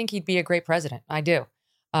 And I think he'd be a great president. I do.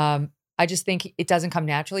 I just think it doesn't come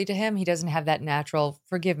naturally to him. He doesn't have that natural,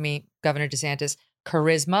 forgive me, Governor DeSantis,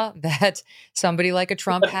 charisma that somebody like a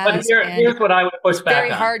Trump has. But here's what I would push back on. It's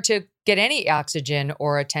very hard to get any oxygen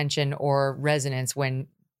or attention or resonance when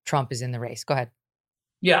Trump is in the race. Go ahead.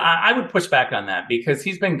 Yeah, I would push back on that because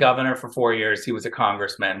he's been governor for 4 years. He was a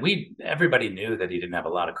congressman. Everybody knew that he didn't have a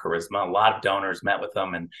lot of charisma. A lot of donors met with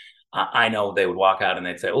him, and I know they would walk out and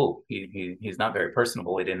they'd say, "Oh, he's not very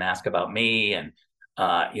personable. He didn't ask about me, and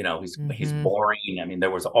he's boring." I mean,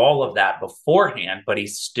 there was all of that beforehand, but he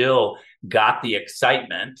still got the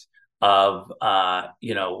excitement of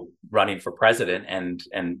running for president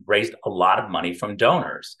and raised a lot of money from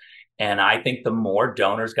donors. And I think the more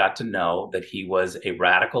donors got to know that he was a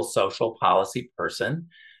radical social policy person,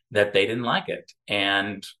 that they didn't like it.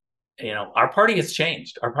 And, our party has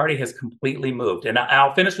changed. Our party has completely moved. And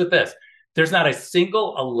I'll finish with this. There's not a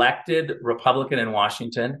single elected Republican in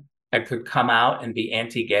Washington that could come out and be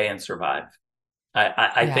anti-gay and survive.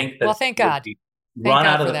 I think that. Well, thank God. Run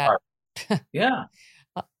out of the park. Yeah.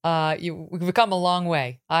 We've come a long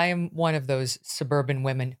way. I am one of those suburban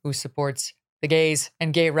women who supports the gays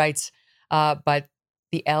and gay rights, but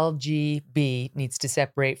the LGB needs to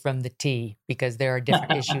separate from the T because there are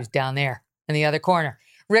different issues down there in the other corner.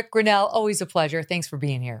 Rick Grenell, always a pleasure. Thanks for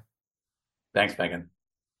being here. Thanks, Megyn.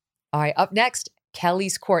 All right, up next,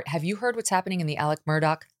 Kelly's Court. Have you heard what's happening in the Alec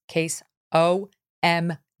Murdaugh case?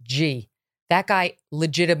 OMG. That guy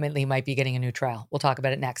legitimately might be getting a new trial. We'll talk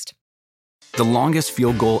about it next. The longest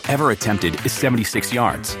field goal ever attempted is 76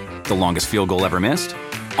 yards. The longest field goal ever missed?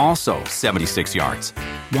 Also 76 yards.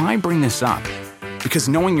 Why bring this up? Because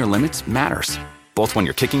knowing your limits matters, both when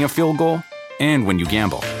you're kicking a field goal and when you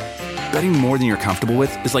gamble. Betting more than you're comfortable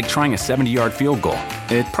with is like trying a 70-yard field goal.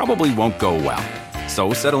 It probably won't go well.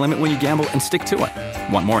 So set a limit when you gamble and stick to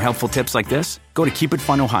it. Want more helpful tips like this? Go to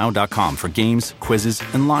keepitfunohio.com for games, quizzes,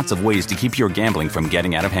 and lots of ways to keep your gambling from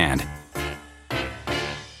getting out of hand.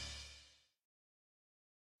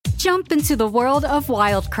 Jump into the world of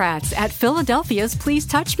Wildcrats at Philadelphia's Please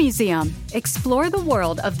Touch Museum. Explore the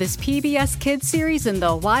world of this PBS Kids series in the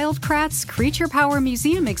Wildcrats Creature Power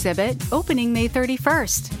Museum exhibit, opening May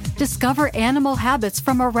 31st. Discover animal habits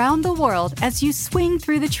from around the world as you swing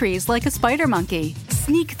through the trees like a spider monkey,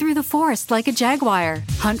 sneak through the forest like a jaguar,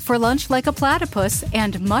 hunt for lunch like a platypus,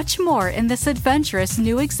 and much more in this adventurous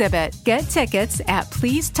new exhibit. Get tickets at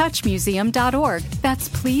pleasetouchmuseum.org. That's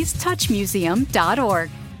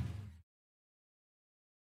pleasetouchmuseum.org.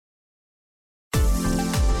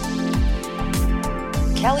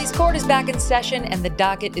 Kelly's Court is back in session and the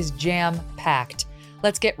docket is jam-packed.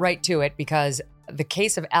 Let's get right to it because the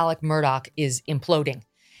case of Alec Murdaugh is imploding.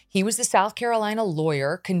 He was the South Carolina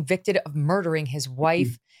lawyer convicted of murdering his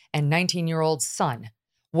wife and 19-year-old son.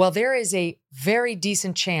 Well, there is a very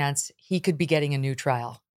decent chance he could be getting a new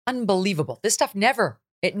trial. Unbelievable. This stuff never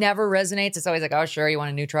resonates. It's always like, oh, sure, you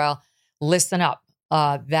want a new trial? Listen up.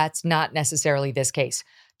 That's not necessarily this case.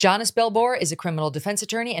 Jonna Spilbor is a criminal defense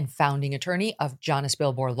attorney and founding attorney of Jonna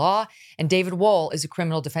Spilbor Law. And David Wohl is a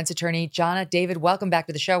criminal defense attorney. Jonna, David, welcome back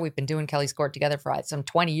to the show. We've been doing Kelly's Court together for some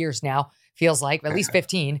 20 years now, feels like, at least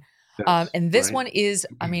 15. And this one is,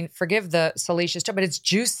 forgive the salacious term, but it's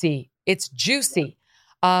juicy. It's juicy.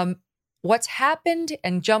 What's happened,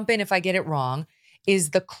 and jump in if I get it wrong, is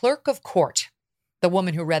the clerk of court, the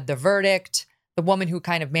woman who read the verdict, the woman who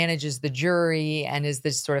kind of manages the jury and is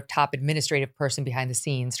this sort of top administrative person behind the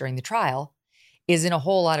scenes during the trial, is in a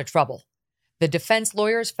whole lot of trouble. The defense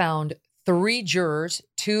lawyers found 3 jurors,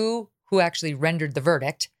 2 who actually rendered the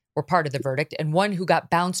verdict, were part of the verdict, and 1 who got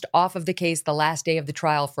bounced off of the case the last day of the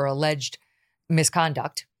trial for alleged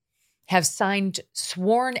misconduct, have signed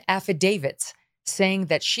sworn affidavits saying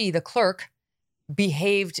that she, the clerk,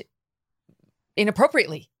 behaved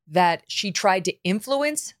inappropriately, that she tried to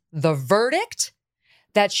influence the verdict,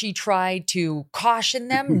 that she tried to caution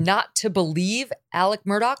them not to believe Alec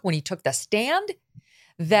Murdaugh when he took the stand,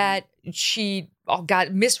 that she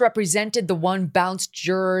got misrepresented the one bounced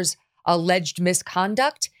juror's alleged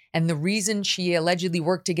misconduct. And the reason she allegedly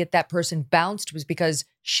worked to get that person bounced was because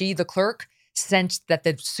she, the clerk, sensed that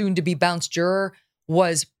the soon-to-be bounced juror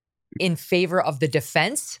was in favor of the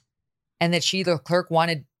defense and that she, the clerk,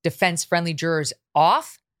 wanted defense-friendly jurors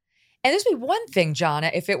off. And this would be one thing,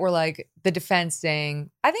 Jonna, if it were like the defense saying,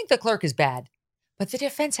 I think the clerk is bad, but the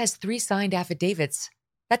defense has 3 signed affidavits.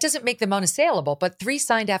 That doesn't make them unassailable, but 3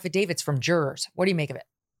 signed affidavits from jurors. What do you make of it?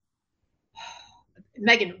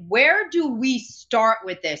 Megyn, where do we start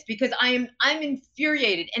with this? Because I'm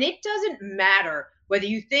infuriated, and it doesn't matter whether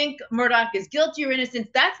you think Murdaugh is guilty or innocent.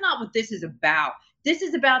 That's not what this is about. This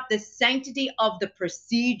is about the sanctity of the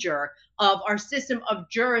procedure of our system of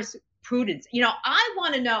jurisprudence. You know, I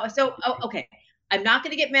want to know. So, okay, I'm not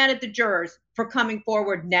going to get mad at the jurors for coming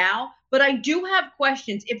forward now, but I do have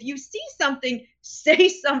questions. If you see something, say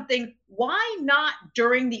something. Why not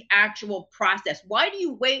during the actual process? Why do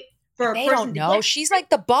you wait for a person? They don't know. She's like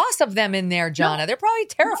the boss of them in there, Jonna. No, they're probably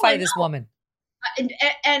terrified of this woman. And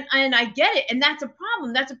I get it. And that's a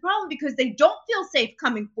problem. That's a problem because they don't feel safe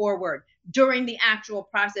coming forward during the actual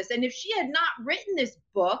process. And if she had not written this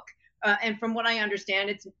book, and from what I understand,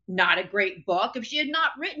 it's not a great book. If she had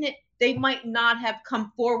not written it, they might not have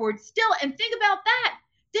come forward still. And think about that.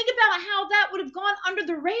 Think about how that would have gone under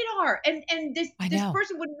the radar. And this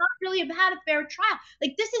person would not really have had a fair trial.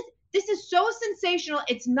 Like, this is so sensational.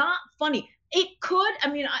 It's not funny. It could, I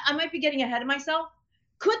mean, I might be getting ahead of myself.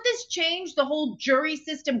 Could this change the whole jury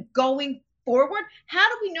system going forward? How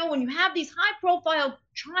do we know when you have these high profile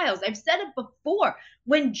trials? I've said it before,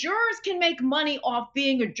 when jurors can make money off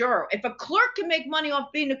being a juror, if a clerk can make money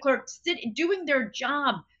off being a clerk, doing their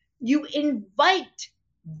job, you invite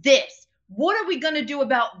this. What are we going to do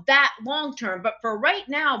about that long term? But for right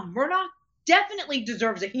now, Murdaugh definitely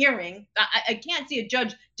deserves a hearing. I can't see a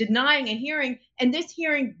judge denying a hearing, and this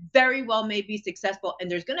hearing very well may be successful,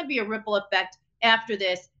 and there's going to be a ripple effect after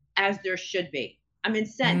this, as there should be. I'm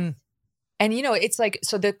incensed. And, you know, it's like,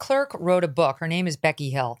 so the clerk wrote a book. Her name is Becky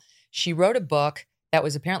Hill. She wrote a book that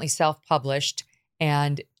was apparently self-published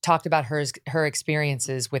and talked about her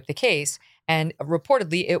experiences with the case. And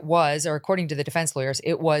reportedly it was, or according to the defense lawyers,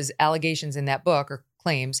 it was allegations in that book or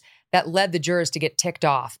claims that led the jurors to get ticked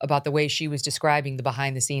off about the way she was describing the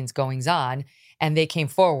behind the scenes goings on. And they came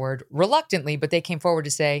forward reluctantly, but they came forward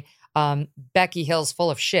to say, Becky Hill's full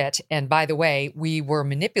of shit. And by the way, we were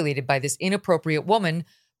manipulated by this inappropriate woman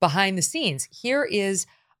behind the scenes. Here is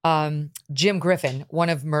Jim Griffin, one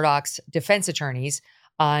of Murdaugh's defense attorneys,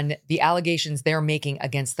 on the allegations they're making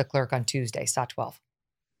against the clerk on Tuesday, SOT 12.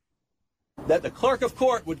 That the clerk of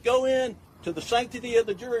court would go in to the sanctity of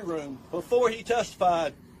the jury room before he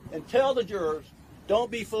testified and tell the jurors, don't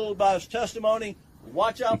be fooled by his testimony,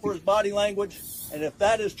 watch out for his body language, and if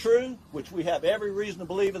that is true, which we have every reason to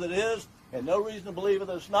believe that it is, and no reason to believe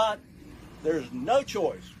that it's not, there's no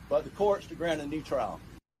choice but the courts to grant a new trial.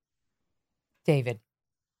 David,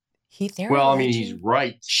 he's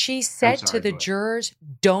right. She said to the jurors,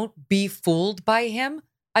 don't be fooled by him.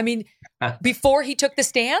 I mean, before he took the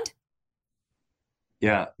stand?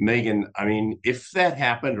 Yeah, Megyn, I mean, if that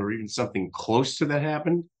happened or even something close to that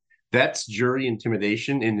happened, that's jury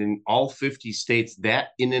intimidation. And in all 50 states, that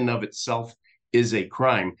in and of itself is a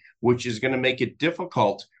crime, which is going to make it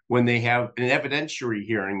difficult when they have an evidentiary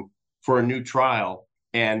hearing for a new trial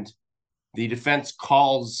and the defense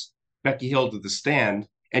calls Becky Hill to the stand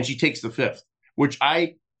and she takes the fifth, which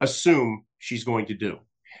I assume she's going to do.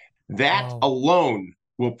 That alone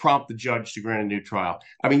will prompt the judge to grant a new trial.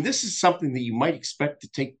 I mean, this is something that you might expect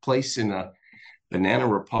to take place in a banana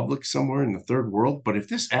republic somewhere in the third world. But if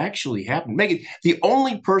this actually happened, Megyn, the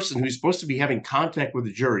only person who's supposed to be having contact with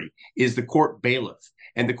the jury is the court bailiff.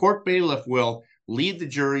 And the court bailiff will lead the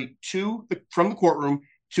jury from the courtroom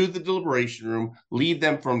to the deliberation room, lead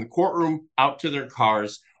them from the courtroom out to their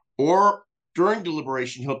cars, or during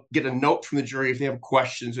deliberation, he'll get a note from the jury if they have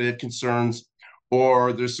questions or they have concerns,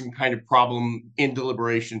 or there's some kind of problem in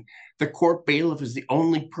deliberation. The court bailiff is the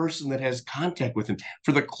only person that has contact with him.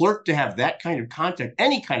 For the clerk to have that kind of contact,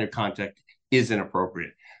 any kind of contact, is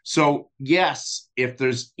inappropriate. So yes, if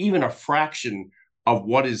there's even a fraction of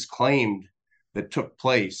what is claimed that took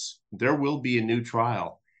place, there will be a new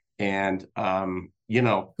trial. And, you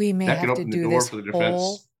know, we may that have could to open the do door this for the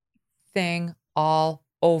whole defense. thing all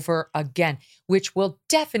over again, which will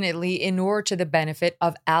definitely inure to the benefit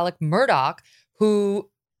of Alec Murdaugh, who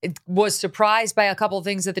was surprised by a couple of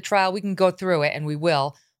things at the trial. We can go through it, and we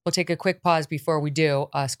will. We'll take a quick pause before we do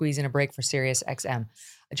squeeze in a break for Sirius XM.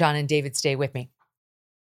 John and David, stay with me.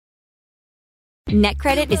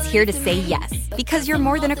 NetCredit is here to say yes, because you're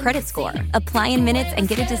more than a credit score. Apply in minutes and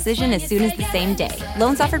get a decision as soon as the same day.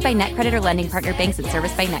 Loans offered by NetCredit or lending partner banks and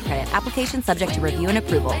serviced by NetCredit. Application subject to review and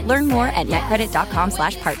approval. Learn more at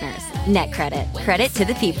netcredit.com/partners. NetCredit. Credit to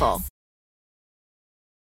the people.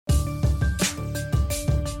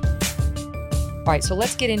 All right, so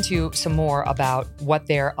let's get into some more about what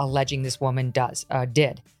they're alleging this woman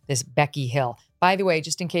did, this Becky Hill. By the way,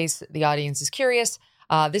 just in case the audience is curious,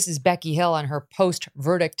 this is Becky Hill on her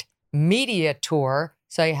post-verdict media tour,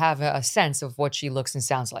 so you have a sense of what she looks and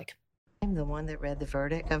sounds like. I'm the one that read the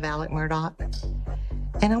verdict of Alec Murdaugh,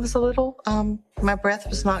 and I was a little, my breath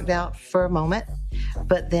was knocked out for a moment,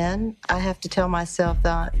 but then I have to tell myself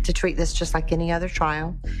to treat this just like any other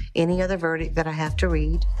trial, any other verdict that I have to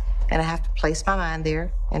read, and I have to place my mind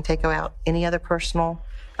there and take out any other personal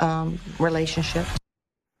relationship.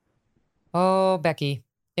 Oh, Becky,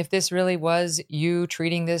 if this really was you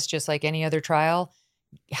treating this just like any other trial,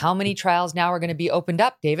 how many trials now are going to be opened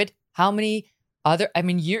up, David? How many other, I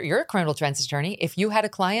mean, you're a criminal defense attorney. If you had a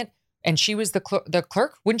client and she was the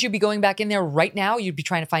clerk, wouldn't you be going back in there right now? You'd be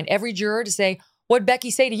trying to find every juror to say, what'd Becky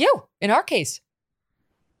say to you in our case?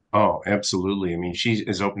 Oh, absolutely. I mean, she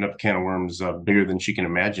has opened up a can of worms bigger than she can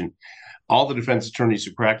imagine. All the defense attorneys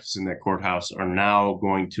who practice in that courthouse are now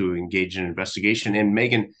going to engage in an investigation. And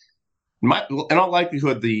Megyn, in all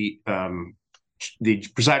likelihood, the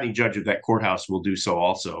presiding judge of that courthouse will do so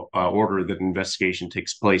also, order that an investigation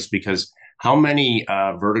takes place, because how many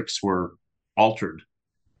verdicts were altered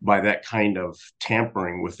by that kind of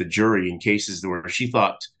tampering with the jury in cases where she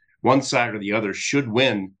thought one side or the other should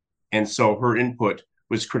win, and so her input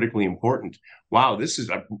was critically important. Wow, this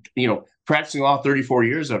is, practicing law 34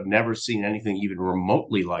 years, I've never seen anything even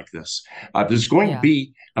remotely like this. There's going to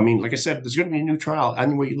be, like I said, there's going to be a new trial,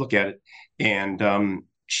 any way you look at it. And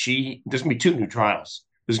there's going to be two new trials.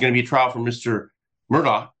 There's going to be a trial for Mr.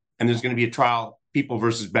 Murdaugh, and there's going to be a trial, People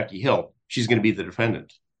versus Becky Hill. She's going to be the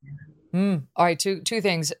defendant. All right, two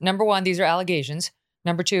things. Number one, these are allegations.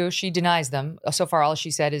 Number two, she denies them. So far, all she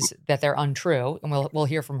said is that they're untrue, and we'll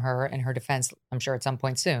hear from her and her defense, I'm sure, at some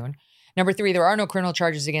point soon. Number three, there are no criminal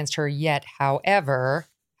charges against her yet. However,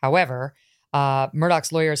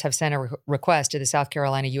 Murdaugh's lawyers have sent a request to the South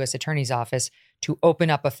Carolina U.S. Attorney's Office to open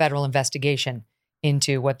up a federal investigation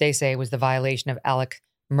into what they say was the violation of Alec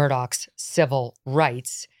Murdaugh's civil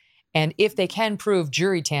rights. And if they can prove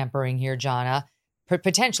jury tampering here, Jonna,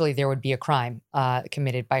 potentially there would be a crime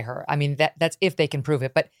committed by her. I mean, that's if they can prove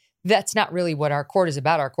it. But that's not really what our court is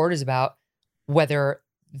about. Our court is about whether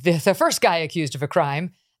the first guy accused of a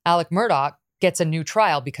crime, Alec Murdaugh, gets a new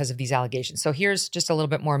trial because of these allegations. So here's just a little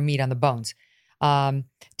bit more meat on the bones.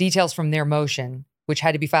 Details from their motion, which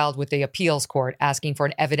had to be filed with the appeals court, asking for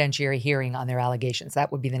an evidentiary hearing on their allegations.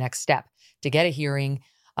 That would be the next step. To get a hearing,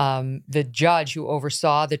 the judge who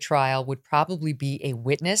oversaw the trial would probably be a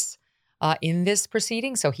witness in this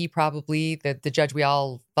proceeding. So he probably, the judge we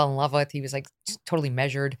all fell in love with, he was like totally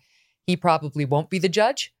measured. He probably won't be the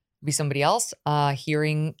judge, be somebody else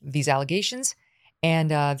hearing these allegations.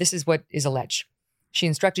 And this is what is alleged. She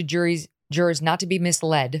instructed jurors not to be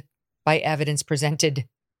misled by evidence presented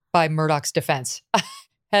by Murdaugh's defense.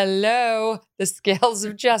 Hello, the scales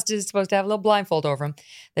of justice is supposed to have a little blindfold over him.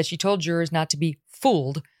 That she told jurors not to be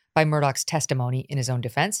fooled by Murdaugh's testimony in his own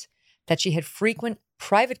defense. That she had frequent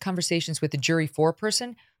private conversations with the jury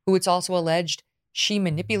foreperson, who it's also alleged she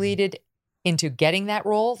manipulated into getting that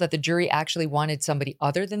role, that the jury actually wanted somebody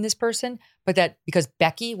other than this person, but that because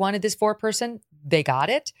Becky wanted this foreperson, they got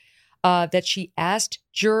it. That she asked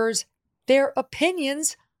jurors their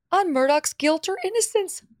opinions on Murdaugh's guilt or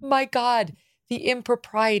innocence. My God, the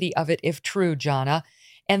impropriety of it, if true, Jonna.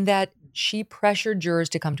 And that she pressured jurors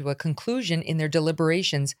to come to a conclusion in their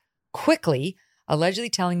deliberations quickly, allegedly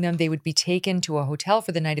telling them they would be taken to a hotel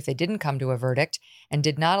for the night if they didn't come to a verdict, and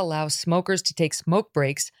did not allow smokers to take smoke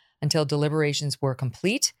breaks until deliberations were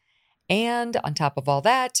complete. And on top of all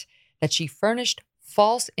that, that she furnished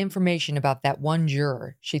false information about that one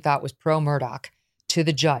juror she thought was pro-Murdaugh to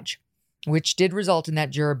the judge, which did result in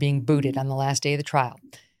that juror being booted on the last day of the trial.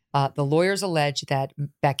 The lawyers allege that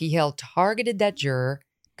Becky Hill targeted that juror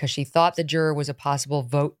because she thought the juror was a possible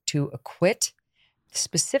vote to acquit.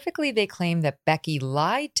 Specifically, they claim that Becky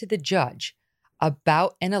lied to the judge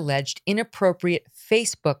about an alleged inappropriate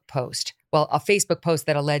Facebook post. Well, a Facebook post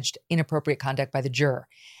that alleged inappropriate conduct by the juror.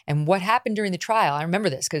 And what happened during the trial, I remember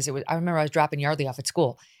this because I remember I was dropping Yardley off at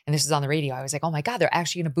school and this is on the radio. I was like, oh my God, they're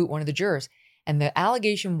actually going to boot one of the jurors. And the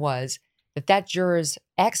allegation was that juror's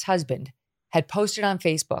ex-husband had posted on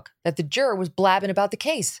Facebook that the juror was blabbing about the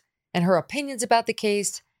case and her opinions about the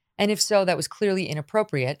case. And if so, that was clearly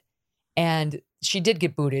inappropriate. And she did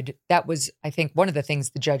get booted. That was, I think, one of the things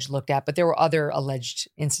the judge looked at, but there were other alleged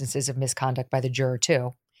instances of misconduct by the juror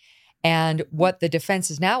too. And what the defense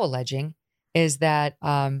is now alleging is that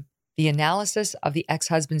the analysis of the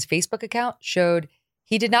ex-husband's Facebook account showed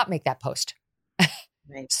he did not make that post.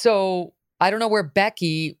 Right. So I don't know where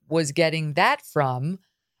Becky was getting that from,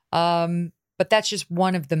 but that's just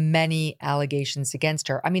one of the many allegations against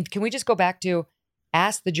her. I mean, can we just go back to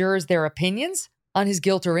ask the jurors their opinions on his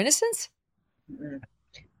guilt or innocence? Mm-hmm.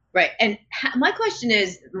 Right. And my question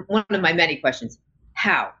is, one of my many questions,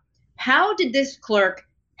 how? How did this clerk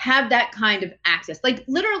have that kind of access? Like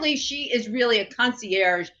literally, she is really a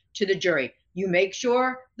concierge to the jury. You make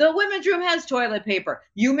sure the women's room has toilet paper.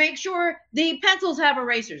 You make sure the pencils have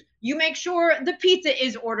erasers. You make sure the pizza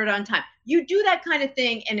is ordered on time. You do that kind of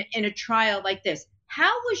thing in a trial like this.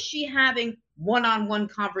 How was she having one-on-one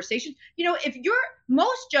conversations? You know,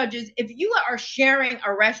 most judges, if you are sharing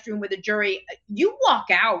a restroom with a jury, you walk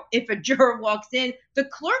out if a juror walks in. The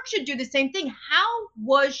clerk should do the same thing. How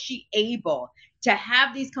was she able to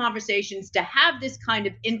have these conversations, to have this kind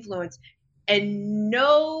of influence, and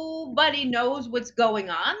nobody knows what's going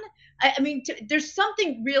on? I mean, there's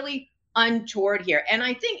something really untoward here. And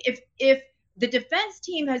I think if the defense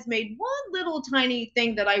team has made one little tiny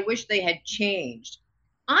thing that I wish they had changed,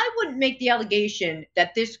 I wouldn't make the allegation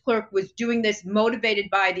that this clerk was doing this motivated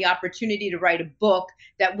by the opportunity to write a book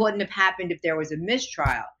that wouldn't have happened if there was a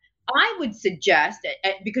mistrial. I would suggest,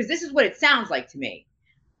 because this is what it sounds like to me,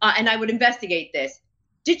 and I would investigate this,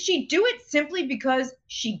 did she do it simply because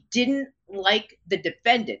she didn't like the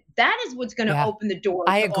defendant? That is what's going to open the door.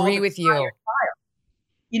 I agree with you. Trial.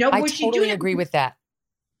 You know, I totally agree with that.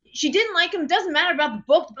 She didn't like him. Doesn't matter about the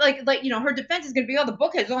book. Like, her defense is going to be, oh, the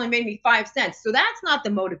book has only made me 5 cents. So that's not the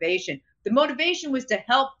motivation. The motivation was to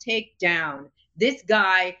help take down this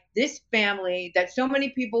guy, this family that so many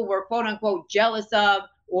people were quote unquote jealous of,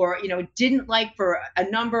 or, didn't like for a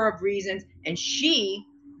number of reasons. And she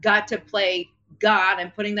got to play God,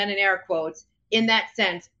 I'm putting that in air quotes, in that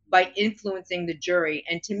sense by influencing the jury.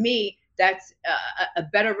 And to me, that's a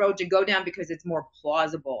better road to go down because it's more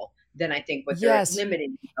plausible than I think what they're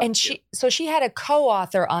limiting. And she had a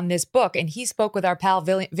co-author on this book, and he spoke with our pal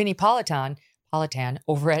Vinny Politan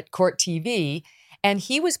over at Court TV, and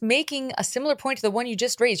he was making a similar point to the one you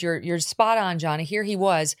just raised. You're spot on, Jonna. Here he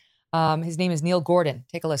was. His name is Neil Gordon.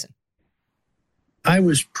 Take a listen. I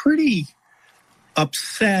was pretty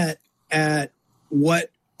upset at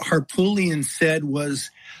what Harpootlian said was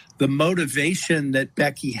the motivation that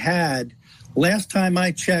Becky had. Last time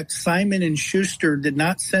I checked, Simon & Schuster did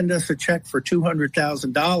not send us a check for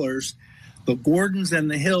 $200,000. The Gordons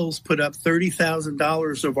and the Hills put up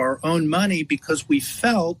 $30,000 of our own money because we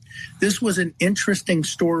felt this was an interesting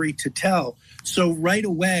story to tell. So right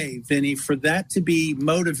away, Vinny, for that to be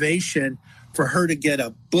motivation for her to get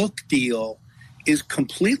a book deal is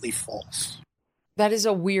completely false. That is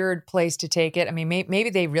a weird place to take it. I mean, maybe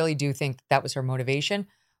they really do think that was her motivation,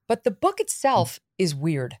 but the book itself is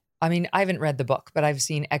weird. I mean, I haven't read the book, but I've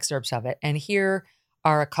seen excerpts of it. And here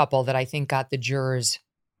are a couple that I think got the jurors'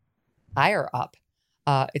 ire up.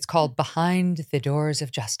 It's called Behind the Doors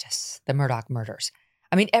of Justice, the Murdaugh Murders.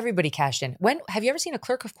 I mean, everybody cashed in. Have you ever seen a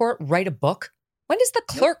clerk of court write a book? When does the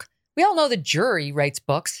clerk, we all know the jury writes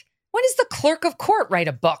books. When does the clerk of court write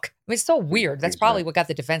a book? I mean, it's so weird. That's probably what got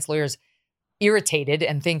the defense lawyers irritated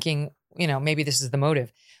and thinking, maybe this is the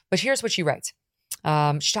motive. But here's what she writes.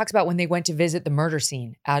 She talks about when they went to visit the murder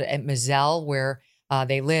scene out at Moselle, where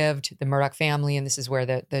they lived, the Murdaugh family, and this is where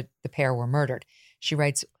the pair were murdered. She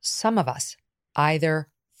writes, some of us, either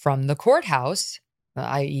from the courthouse,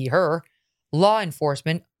 i.e. her, law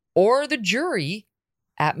enforcement, or the jury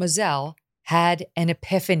at Moselle, had an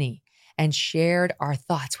epiphany and shared our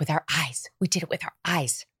thoughts with our eyes. We did it with our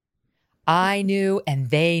eyes. I knew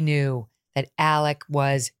and they knew that Alec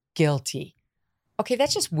was guilty. Okay,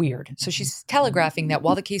 that's just weird. So she's telegraphing that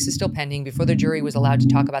while the case is still pending, before the jury was allowed to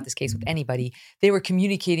talk about this case with anybody, they were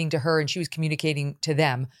communicating to her and she was communicating to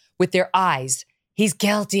them with their eyes. He's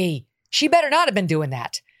guilty. She better not have been doing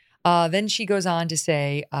that. Then she goes on to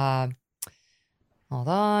say, hold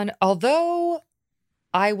on. Although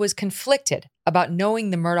I was conflicted about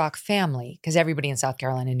knowing the Murdaugh family, because everybody in South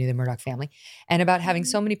Carolina knew the Murdaugh family, and about having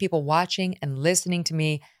so many people watching and listening to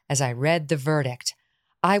me as I read the verdict.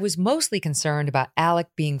 I was mostly concerned about Alec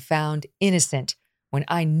being found innocent when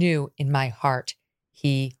I knew in my heart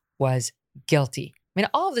he was guilty. I mean,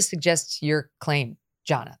 all of this suggests your claim,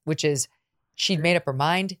 Jonna, which is she'd made up her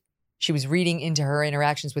mind. She was reading into her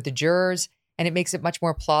interactions with the jurors, and it makes it much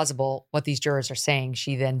more plausible what these jurors are saying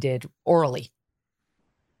she then did orally.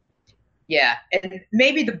 Yeah, and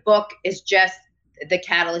maybe the book is just the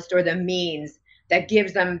catalyst or the means that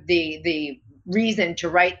gives them the reason to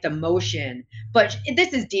write the motion. But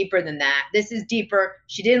this is deeper than that. This is deeper.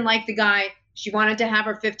 She didn't like the guy. She wanted to have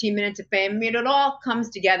her 15 minutes of fame. I mean, it all comes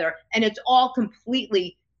together, and it's all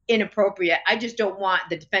completely inappropriate. I just don't want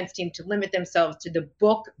the defense team to limit themselves to the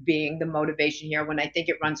book being the motivation here when I think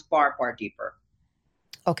it runs far, far deeper.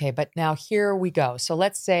 Okay, but now here we go. So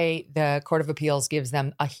let's say the Court of Appeals gives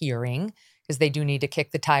them a hearing because they do need to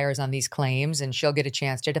kick the tires on these claims and she'll get a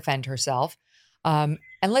chance to defend herself. And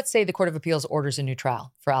let's say the Court of Appeals orders a new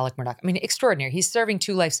trial for Alec Murdaugh. I mean, extraordinary. He's serving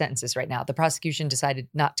 2 life sentences right now. The prosecution decided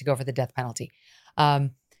not to go for the death penalty.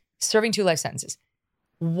 Serving 2 life sentences.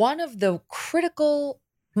 One of the critical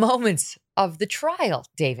moments of the trial,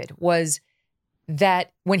 David, was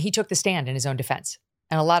that when he took the stand in his own defense.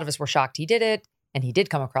 And a lot of us were shocked he did it. And he did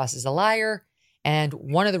come across as a liar. And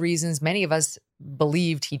one of the reasons many of us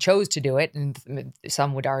believed he chose to do it, and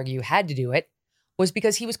some would argue had to do it, was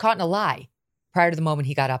because he was caught in a lie prior to the moment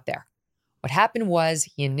he got up there. What happened was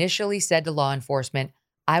he initially said to law enforcement,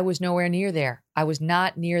 I was nowhere near there. I was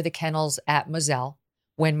not near the kennels at Moselle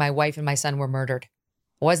when my wife and my son were murdered.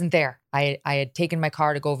 I wasn't there. I had taken my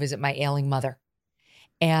car to go visit my ailing mother.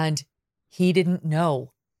 And he didn't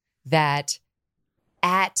know that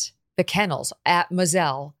at the kennels at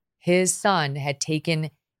Moselle, his son had taken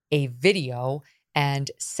a video and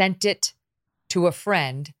sent it to a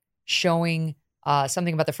friend showing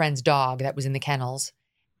something about the friend's dog that was in the kennels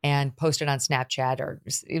and posted on Snapchat, or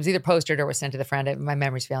it was either posted or was sent to the friend. My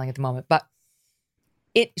memory's failing at the moment, but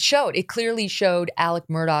it clearly showed Alec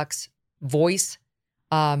Murdaugh's voice.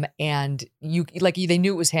 And they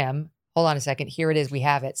knew it was him. Hold on a second. Here it is. We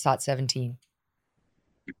have it. SOT 17.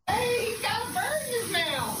 Hey, he's got a bird in his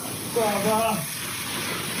mouth. Bubba.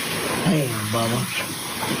 Hey, Bubba.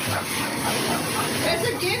 It's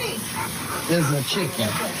a guinea. This is a chicken.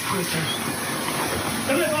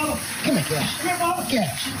 Come here, Bubba. Come here, Cash. Come here, Bubba.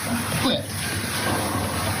 Cash. Quit.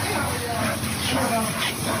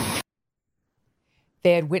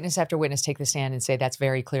 They had witness after witness take the stand and say that's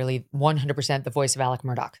very clearly 100% the voice of Alec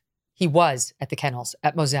Murdaugh. He was at the kennels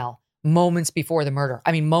at Moselle moments before the murder.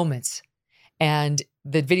 I mean, moments. And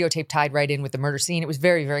the videotape tied right in with the murder scene. It was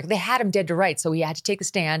very, very, they had him dead to rights. So he had to take a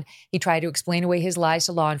stand. He tried to explain away his lies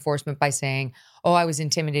to law enforcement by saying, oh, I was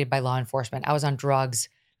intimidated by law enforcement. I was on drugs.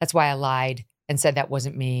 That's why I lied and said that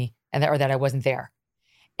wasn't me or that I wasn't there.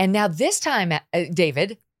 And now this time,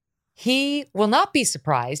 David, he will not be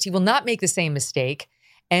surprised. He will not make the same mistake.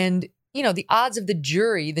 And, you know, the odds of the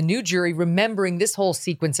jury, the new jury, remembering this whole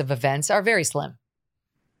sequence of events are very slim.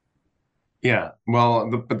 Yeah, well,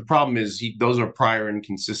 but the problem is those are prior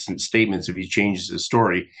inconsistent statements if he changes his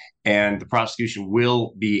story. And the prosecution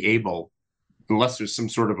will be able, unless there's some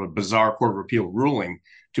sort of a bizarre Court of Appeal ruling,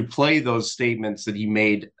 to play those statements that he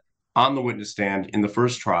made on the witness stand in the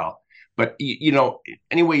first trial. But, you know,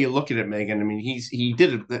 any way you look at it, Megyn, I mean, he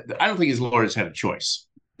did it. I don't think his lawyers had a choice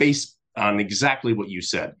based on exactly what you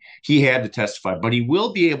said. He had to testify, but he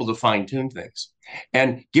will be able to fine-tune things.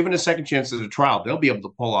 And given a second chance at a trial, they'll be able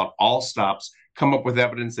to pull out all stops, come up with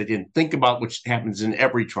evidence they didn't think about, which happens in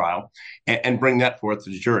every trial, and bring that forth to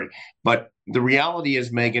the jury. But the reality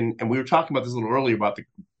is, Megyn, and we were talking about this a little earlier about the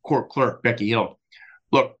court clerk, Becky Hill.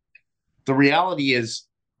 Look, the reality is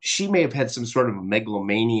she may have had some sort of a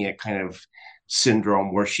megalomania kind of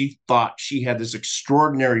syndrome where she thought she had this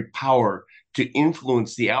extraordinary power to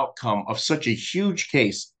influence the outcome of such a huge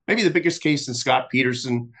case, maybe the biggest case in Scott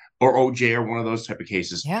Peterson or OJ or one of those type of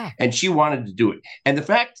cases. Yeah. And she wanted to do it. And the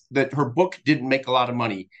fact that her book didn't make a lot of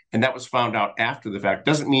money, and that was found out after the fact,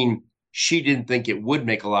 doesn't mean she didn't think it would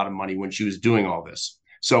make a lot of money when she was doing all this.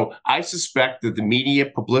 So I suspect that the media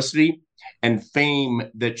publicity and fame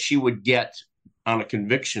that she would get on a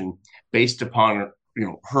conviction based upon, you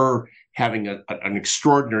know, her having an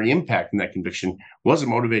extraordinary impact in that conviction was a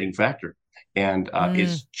motivating factor. And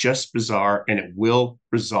it's just bizarre, and it will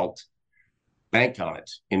result, bank on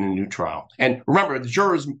it, in a new trial. And remember, the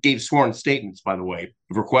jurors gave sworn statements, by the way,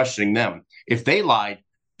 for questioning them. If they lied,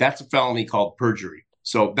 that's a felony called perjury.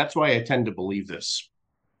 So that's why I tend to believe this.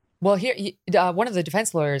 Well, here, one of the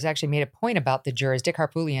defense lawyers actually made a point about the jurors. Dick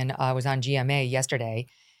Harpootlian was on GMA yesterday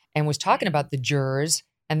and was talking about the jurors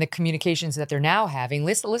and the communications that they're now having.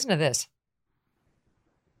 Listen to this.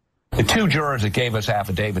 The two jurors that gave us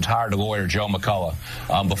affidavits hired a lawyer, Joe McCullough,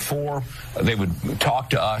 before they would talk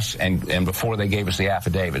to us and before they gave us the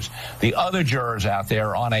affidavits. The other jurors out there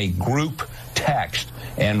are on a group text,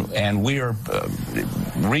 and we are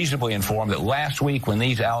reasonably informed that last week when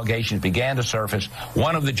these allegations began to surface,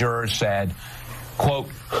 one of the jurors said, quote,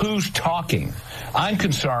 "Who's talking?" I'm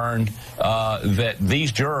concerned that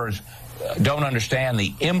these jurors don't understand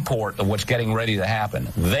the import of what's getting ready to happen.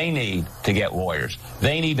 They need to get lawyers.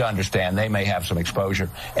 They need to understand they may have some exposure,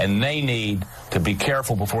 and they need to be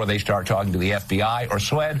careful before they start talking to the FBI or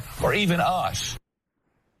SLED or even us.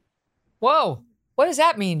 Whoa. What does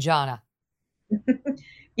that mean, Jonna?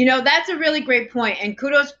 That's a really great point, and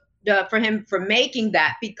kudos for him for making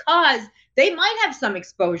that, because they might have some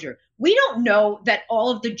exposure. We don't know that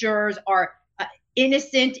all of the jurors are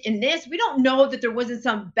innocent in this. We don't know that there wasn't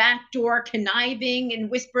some backdoor conniving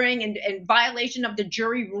and whispering and violation of the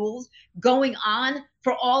jury rules going on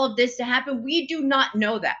for all of this to happen. We do not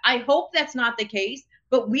know that. I hope that's not the case,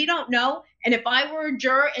 but we don't know. And if I were a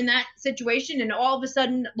juror in that situation and all of a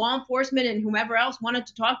sudden law enforcement and whomever else wanted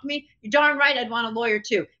to talk to me, you're darn right I'd want a lawyer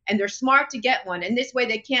too. And they're smart to get one. And this way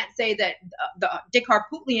they can't say that the Dick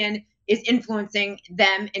Harpootlian is influencing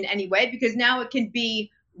them in any way, because now it can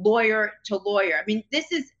be lawyer to lawyer. I mean, this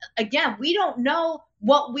is, again, we don't know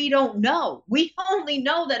what we don't know. We only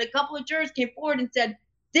know that a couple of jurors came forward and said,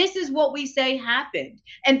 this is what we say happened.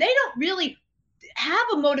 And they don't really have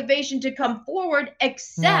a motivation to come forward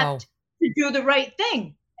except to do the right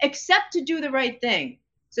thing,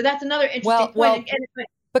 So that's another interesting point.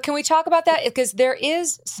 But can we talk about that? Because there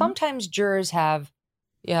is, sometimes jurors have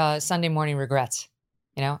Sunday morning regrets,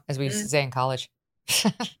 as we used to say in college.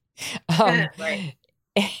 Right.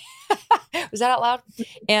 Was that out loud?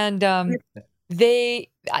 And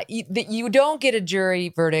you don't get a jury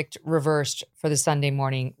verdict reversed for the Sunday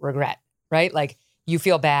morning regret, right? Like, you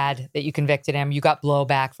feel bad that you convicted him, you got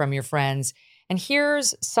blowback from your friends. And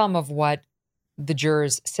here's some of what the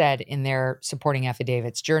jurors said in their supporting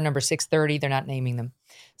affidavits. Juror number 630, they're not naming them,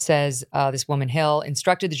 says this woman Hill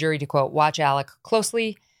instructed the jury to, quote, watch Alec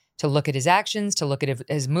closely, to look at his actions, to look at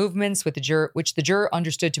his movements, which the juror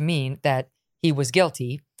understood to mean that he was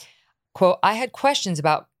guilty. Quote, I had questions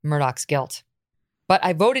about Murdaugh's guilt, but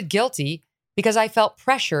I voted guilty because I felt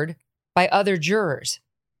pressured by other jurors.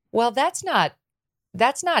 Well, that's not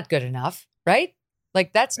good enough, right?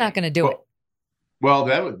 Like, that's not going to do it. Well,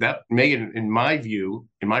 that Megyn, in my view,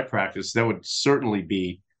 in my practice, that would certainly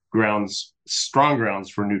be strong grounds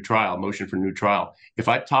for a new trial, motion for new trial. If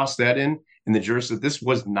I toss that in and the juror said this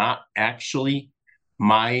was not actually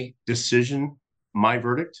my decision, my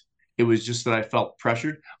verdict, it was just that I felt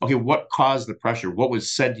pressured. Okay, what caused the pressure? What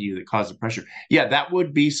was said to you that caused the pressure? Yeah, that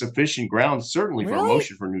would be sufficient grounds, certainly, for a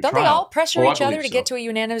motion for a new trial. Don't they all pressure each other to get to a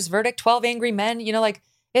unanimous verdict? 12 angry men,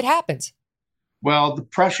 it happens. Well, the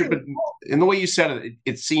pressure, but in the way you said it,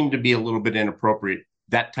 it seemed to be a little bit inappropriate,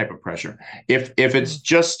 that type of pressure. If it's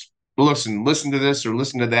just, listen to this or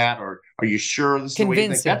listen to that, or are you sure this is the way you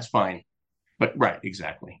think? That's fine. But right,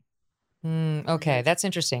 exactly. Okay, that's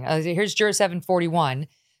interesting. Here's juror 741.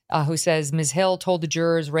 Who says Ms. Hill told the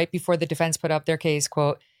jurors right before the defense put up their case,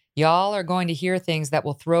 quote, y'all are going to hear things that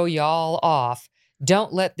will throw y'all off.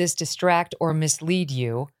 Don't let this distract or mislead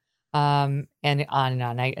you. And on and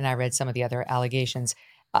on. I read some of the other allegations.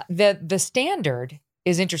 The standard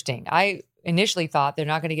is interesting. I initially thought they're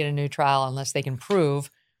not going to get a new trial unless they can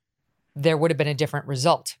prove there would have been a different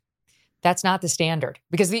result. That's not the standard,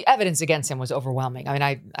 because the evidence against him was overwhelming. I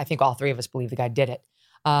mean, I think all three of us believe the guy did it.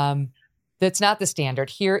 That's not the standard.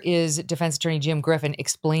 Here is defense attorney Jim Griffin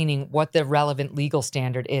explaining what the relevant legal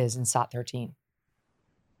standard is in SOT 13.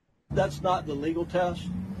 That's not the legal test.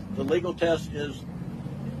 The legal test is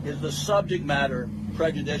the subject matter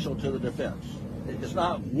prejudicial to the defense. It's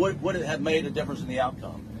not would it have made a difference in the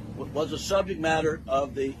outcome. Was the subject matter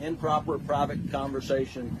of the improper private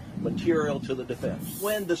conversation material to the defense?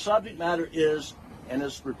 When the subject matter is, and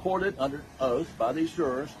is reported under oath by these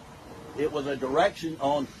jurors, it was a direction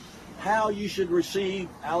on how you should receive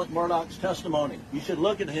Alec Murdaugh's testimony. You should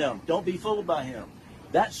look at him. Don't be fooled by him.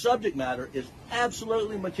 That subject matter is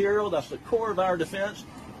absolutely material. That's the core of our defense,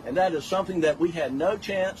 and that is something that we had no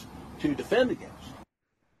chance to defend against.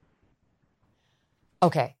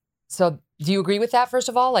 Okay, so do you agree with that, first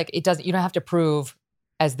of all? Like, you don't have to prove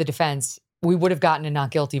as the defense, we would have gotten a not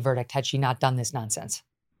guilty verdict had she not done this nonsense.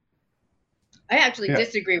 I actually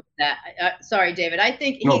disagree with that. Sorry, David. I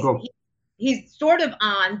think he's sort of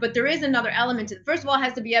on, but there is another element to it. First of all, it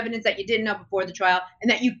has to be evidence that you didn't know before the trial and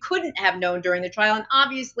that you couldn't have known during the trial. And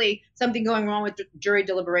obviously something going wrong with jury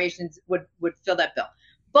deliberations would fill that bill.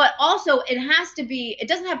 But also it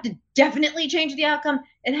doesn't have to definitely change the outcome.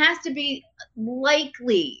 It has to be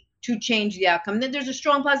likely to change the outcome. That there's a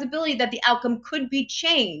strong possibility that the outcome could be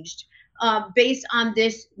changed based on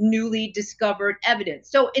this newly discovered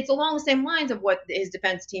evidence. So it's along the same lines of what his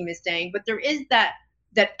defense team is saying, but there is that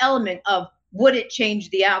element of, would it change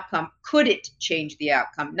the outcome? Could it change the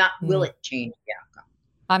outcome? Not will it change the outcome?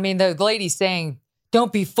 I mean, the lady's saying,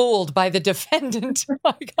 don't be fooled by the defendant.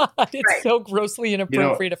 My God, it's so grossly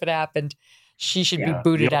inappropriate if it happened. She should be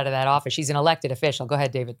booted out of that office. She's an elected official. Go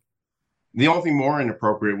ahead, David. The only thing more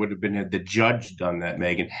inappropriate would have been had the judge done that,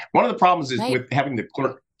 Megyn. One of the problems is with having the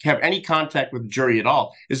clerk have any contact with the jury at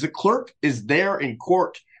all is the clerk is there in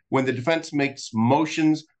court when the defense makes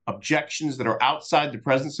motions, objections that are outside the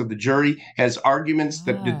presence of the jury, has arguments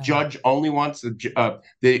that the judge only wants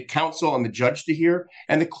the counsel and the judge to hear.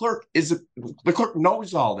 And the clerk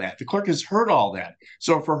knows all that. The clerk has heard all that.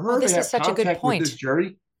 So for her to have contact with this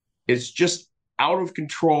jury, it's just out of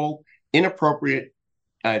control, inappropriate,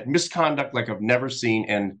 misconduct like I've never seen.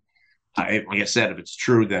 And like I said, if it's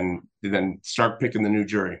true, then start picking the new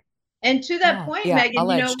jury. And to that point,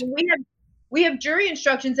 Megyn, we have jury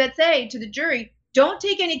instructions that say to the jury, don't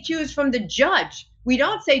take any cues from the judge. We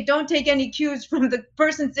don't say don't take any cues from the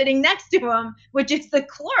person sitting next to him, which is the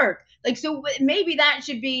clerk. So maybe that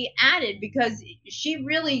should be added, because she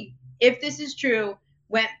really, if this is true,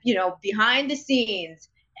 went, behind the scenes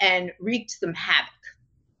and wreaked some havoc.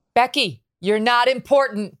 Becky, you're not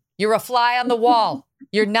important. You're a fly on the wall.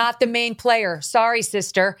 You're not the main player. Sorry,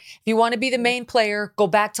 sister. If you want to be the main player, go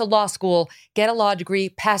back to law school, get a law degree,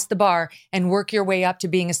 pass the bar, and work your way up to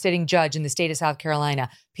being a sitting judge in the state of South Carolina.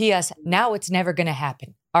 P.S. Now it's never going to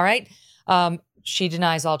happen. All right? She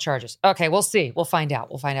denies all charges. Okay, we'll see. We'll find out.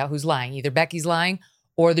 We'll find out who's lying. Either Becky's lying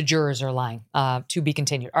or the jurors are lying. To be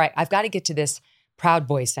continued. All right, I've got to get to this Proud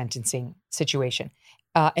Boys sentencing situation.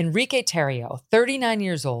 Enrique Terrio, 39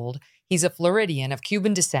 years old. He's a Floridian of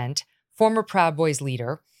Cuban descent, former Proud Boys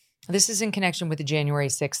leader. This is in connection with the January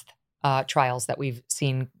 6th trials that we've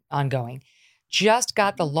seen ongoing. Just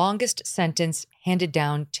got the longest sentence handed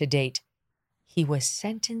down to date. He was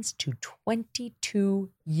sentenced to 22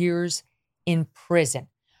 years in prison.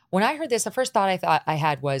 When I heard this, the first thought I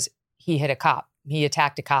had was he hit a cop. He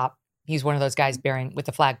attacked a cop. He's one of those guys with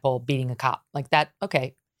the flagpole beating a cop. Like that,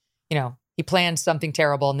 okay. He planned something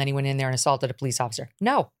terrible and then he went in there and assaulted a police officer.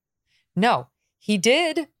 No, he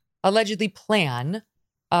did allegedly plan.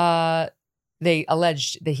 They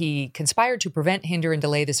alleged that he conspired to prevent, hinder, and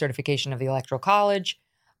delay the certification of the Electoral College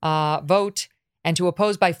vote and to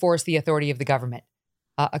oppose by force the authority of the government.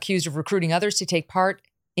 Accused of recruiting others to take part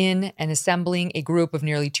in and assembling a group of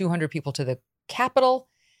nearly 200 people to the Capitol,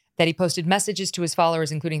 that he posted messages to his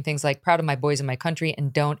followers, including things like "proud of my boys and my country"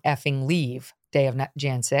 and "don't effing leave," day of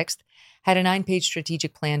Jan 6th, had a 9-page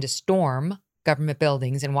strategic plan to storm government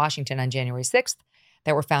buildings in Washington on January 6th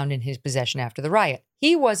that were found in his possession after the riot.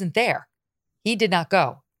 He wasn't there. He did not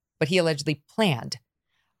go, but he allegedly planned.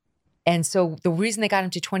 And so the reason they got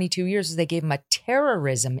him to 22 years is they gave him a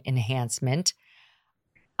terrorism enhancement.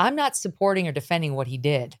 I'm not supporting or defending what he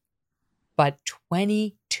did, but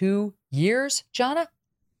 22 years, Jonna?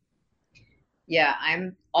 Yeah,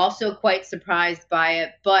 I'm also quite surprised by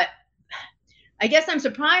it, but I guess I'm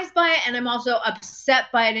surprised by it and I'm also upset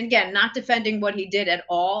by it. And again, not defending what he did at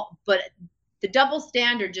all, but the double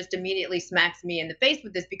standard just immediately smacks me in the face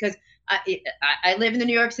with this, because I live in the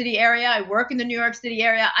New York City area. I work in the New York City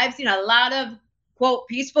area. I've seen a lot of, quote,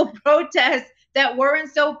 peaceful protests that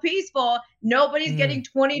weren't so peaceful. Nobody's getting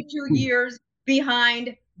 22 years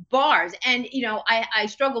behind bars. And, I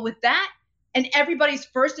struggle with that. And everybody's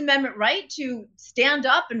First Amendment right to stand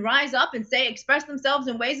up and rise up and express themselves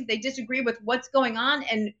in ways that they disagree with what's going on.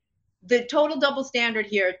 And the total double standard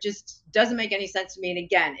here just doesn't make any sense to me. And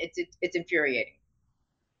again, it's infuriating.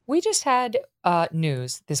 We just had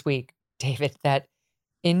news this week, David, that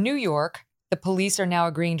in New York, the police are now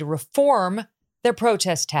agreeing to reform their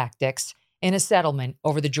protest tactics in a settlement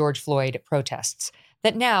over the George Floyd protests.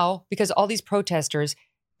 That now, because all these protesters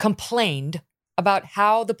complained about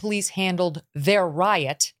how the police handled their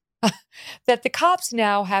riot, that the cops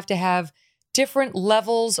now have to have different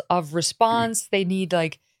levels of response. They need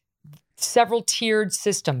several tiered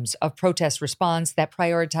systems of protest response that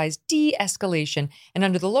prioritize de-escalation. And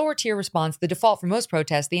under the lower tier response, the default for most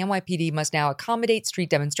protests, the NYPD must now accommodate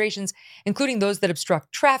street demonstrations, including those that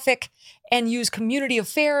obstruct traffic, and use community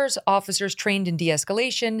affairs officers trained in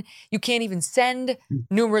de-escalation. You can't even send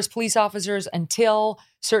numerous police officers until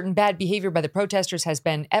certain bad behavior by the protesters has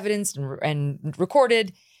been evidenced and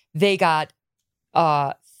recorded. They got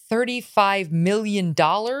 $35 million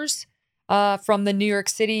from the New York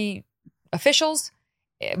City officials,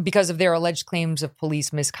 because of their alleged claims of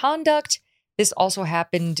police misconduct. This also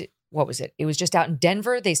happened, what was it? It was just out in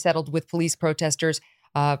Denver. They settled with police protesters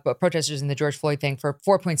in the George Floyd thing for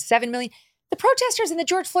 $4.7 million. The protesters in the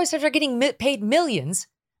George Floyd stuff are getting paid millions.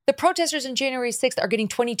 The protesters in January 6th are getting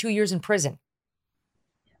 22 years in prison.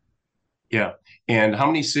 Yeah. And how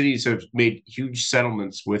many cities have made huge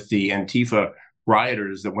settlements with the Antifa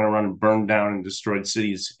rioters that went around and burned down and destroyed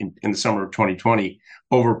cities in the summer of 2020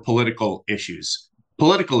 over political issues?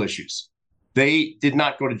 Political issues. They did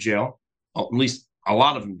not go to jail. At least a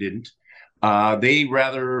lot of them didn't. They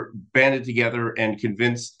rather banded together and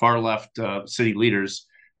convinced far-left city leaders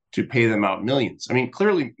to pay them out millions. I mean,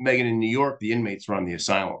 clearly, Megyn, in New York, the inmates run the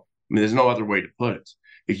asylum. I mean, there's no other way to put it.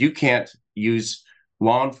 If you can't use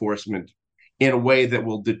law enforcement in a way that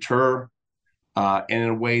will deter and in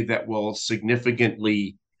a way that will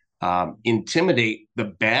significantly intimidate the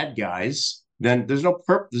bad guys, then there's no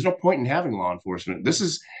point in having law enforcement. This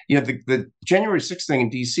is, the January 6th thing in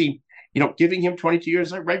D.C., giving him 22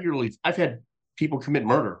 years. I've had people commit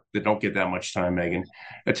murder that don't get that much time, Megyn.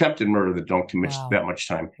 Attempted murder that don't commit that much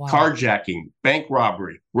time. Wow. Carjacking, bank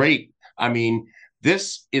robbery, rape. I mean,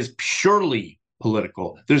 this is purely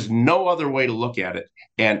political. There's no other way to look at it.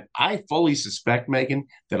 And I fully suspect, Megyn,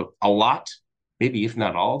 that a lot, maybe if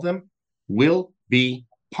not all of them, will be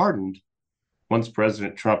pardoned once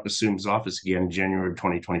President Trump assumes office again in January of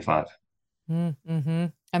 2025. Mm-hmm.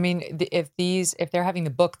 I mean, if they're having the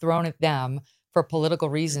book thrown at them for political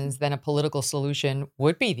reasons, then a political solution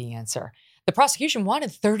would be the answer. The prosecution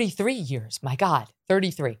wanted 33 years. My God,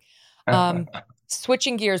 33.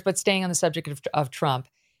 Switching gears, but staying on the subject of Trump,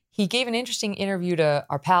 he gave an interesting interview to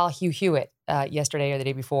our pal Hugh Hewitt yesterday or the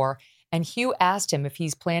day before, and Hugh asked him if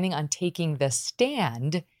he's planning on taking the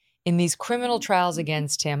stand in these criminal trials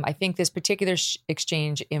against him. I think this particular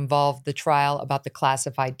exchange involved the trial about the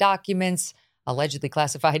classified documents, allegedly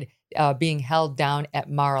classified, being held down at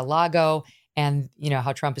Mar-a-Lago, and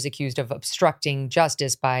how Trump is accused of obstructing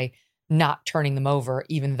justice by not turning them over,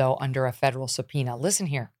 even though under a federal subpoena. Listen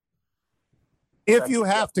here. If you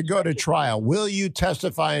have to go to trial, will you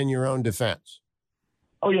testify in your own defense?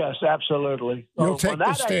 Oh, yes, absolutely. You'll take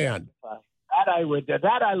the stand.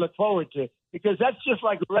 That I look forward to, because that's just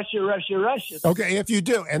like Russia. Okay, if you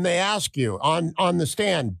do, and they ask you on the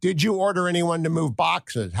stand, did you order anyone to move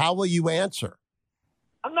boxes? How will you answer?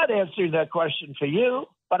 I'm not answering that question for you,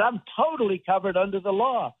 but I'm totally covered under the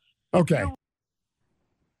law. Okay.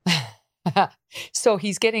 So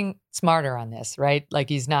he's getting smarter on this, right? Like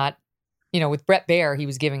he's not, with Brett Baer, he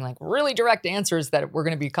was giving like really direct answers that were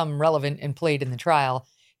going to become relevant and played in the trial.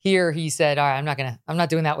 Here he said, all right, I'm not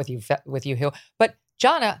doing that with you, Hugh. But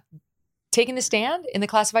Jonna, taking the stand in the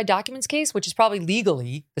classified documents case, which is probably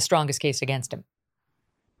legally the strongest case against him.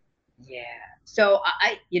 Yeah. So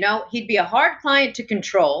he'd be a hard client to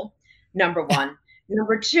control, number one.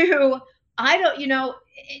 Number two,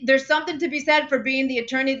 there's something to be said for being the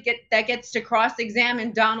attorney that gets to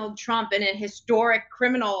cross-examine Donald Trump in a historic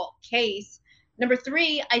criminal case. Number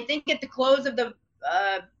three, I think at the close of the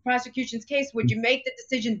prosecution's case, would you make the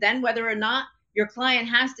decision then whether or not your client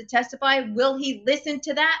has to testify? Will he listen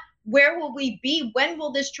to that? Where will we be? When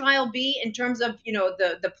will this trial be in terms of,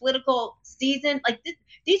 the political season? Like this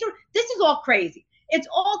is all crazy. It's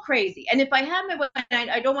all crazy. And if I had my way,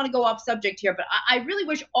 I don't want to go off subject here, but I really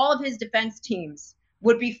wish all of his defense teams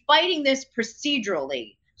would be fighting this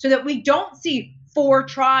procedurally so that we don't see 4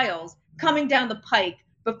 trials coming down the pike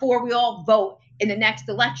before we all vote in the next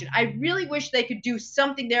election. I really wish they could do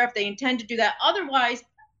something there if they intend to do that. Otherwise,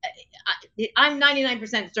 I'm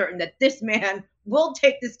 99% certain that this man will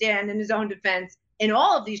take the stand in his own defense in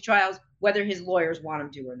all of these trials, whether his lawyers want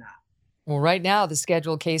him to or not. Well, right now, the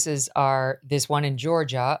scheduled cases are this one in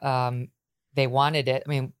Georgia. They wanted it. I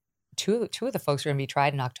mean, two of the folks are going to be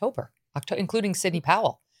tried in October, including Sidney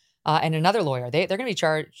Powell and another lawyer. They're going to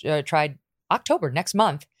be tried October, next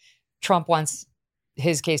month. Trump wants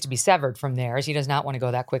his case to be severed from theirs. He does not want to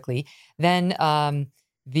go that quickly. Then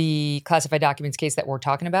the classified documents case that we're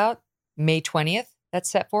talking about, May 20th,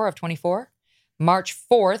 that's set for, of 24. March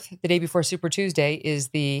 4th, the day before Super Tuesday, is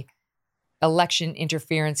the election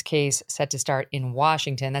interference case set to start in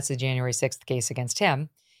Washington. That's the January 6th case against him.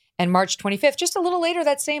 And March 25th, just a little later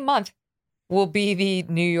that same month, will be the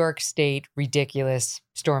New York State ridiculous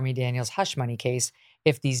Stormy Daniels hush money case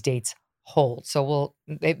if these dates hold. So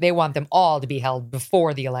they want them all to be held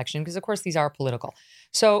before the election because, of course, these are political.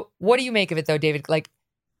 So what do you make of it, though, David? Like,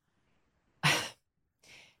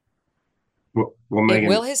 well, Megyn,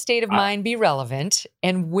 will his state of mind be relevant,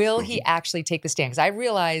 and will he actually take the stand? Because I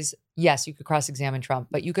realize, yes, you could cross-examine Trump,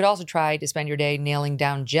 but you could also try to spend your day nailing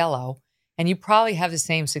down Jell-O, and you probably have the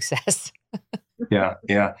same success.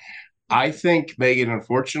 Yeah. I think, Megyn,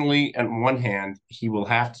 unfortunately, on one hand, he will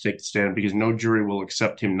have to take the stand because no jury will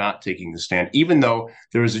accept him not taking the stand, even though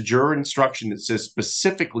there is a juror instruction that says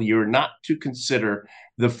specifically you're not to consider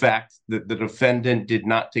the fact that the defendant did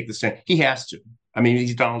not take the stand. He has to. I mean,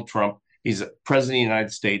 he's Donald Trump. He's president of the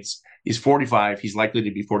United States. He's 45. He's likely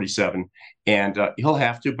to be 47. And he'll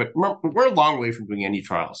have to. But we're a long way from doing any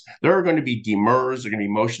trials. There are going to be demurs. There are going to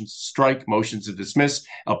be motions to strike, motions to dismiss,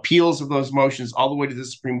 appeals of those motions all the way to the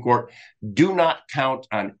Supreme Court. Do not count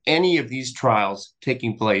on any of these trials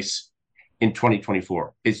taking place in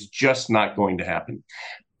 2024. It's just not going to happen.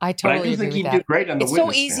 I totally agree with that. He did great on the witness stand.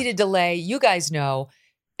 It's so easy to delay. You guys know,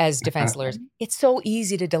 as defense lawyers, it's so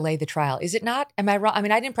easy to delay the trial. Is it not? Am I wrong? I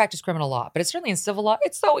mean, I didn't practice criminal law, but it's certainly in civil law.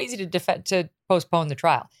 It's so easy to postpone the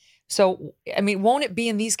trial. So, I mean, won't it be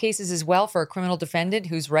in these cases as well for a criminal defendant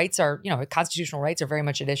whose rights are, constitutional rights are very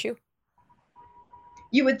much at issue?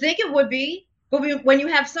 You would think it would be, but when you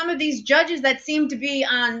have some of these judges that seem to be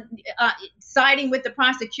on siding with the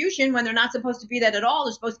prosecution when they're not supposed to be that at all,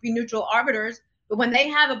 they're supposed to be neutral arbiters. But when they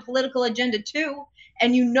have a political agenda too,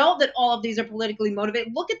 and you know that all of these are politically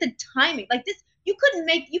motivated, look at the timing. Like this, you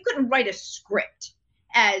couldn't write a script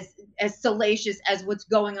as salacious as what's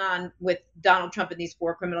going on with Donald Trump in these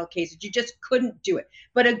 4 criminal cases. You just couldn't do it.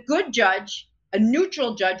 But a good judge, a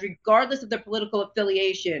neutral judge, regardless of their political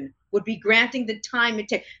affiliation, would be granting the time it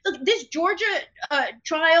takes. Look, this Georgia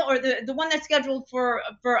trial, or the one that's scheduled for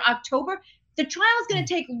October, the trial is going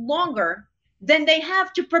to take longer than they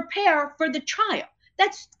have to prepare for the trial.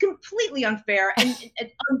 That's completely unfair and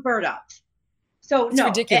unheard of. So it's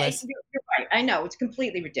ridiculous. You're right. I know it's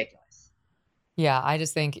completely ridiculous. Yeah, I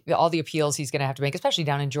just think all the appeals he's going to have to make, especially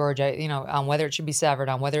down in Georgia, on whether it should be severed,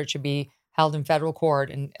 on whether it should be held in federal court,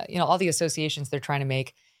 and all the associations they're trying to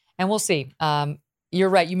make, and we'll see. You're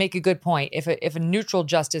right. You make a good point. If a neutral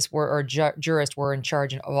justice jurist were in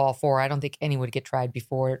charge of all 4, I don't think anyone would get tried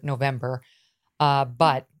before November,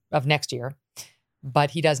 but of next year.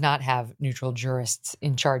 But he does not have neutral jurists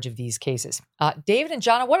in charge of these cases. David and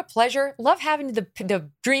Jonna, what a pleasure. Love having the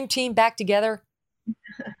dream team back together.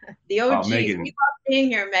 The OGs. We love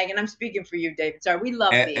being here, Megyn. I'm speaking for you, David. Sorry, we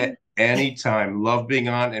love being here. Anytime. Love being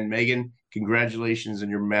on. And Megyn, congratulations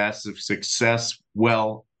on your massive success.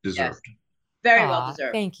 Well deserved. Yes. Very well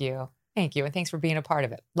deserved. Thank you. Thank you. And thanks for being a part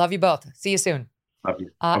of it. Love you both. See you soon. Love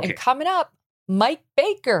you. Okay. And coming up, Mike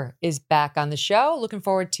Baker is back on the show. Looking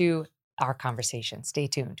forward to our conversation. Stay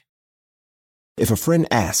tuned. If a friend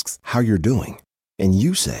asks how you're doing, and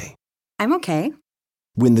you say, I'm okay.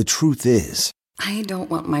 When the truth is, I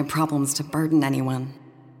don't want my problems to burden anyone.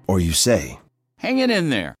 Or you say, hang it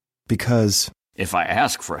in there. Because if I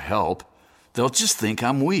ask for help, they'll just think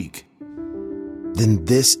I'm weak. Then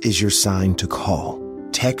this is your sign to call,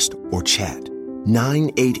 text, or chat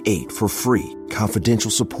 988 for free,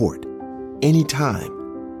 confidential support.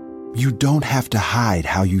 Anytime. You don't have to hide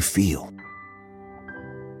how you feel.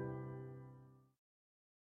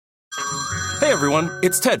 Hey everyone,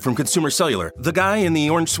 it's Ted from Consumer Cellular, the guy in the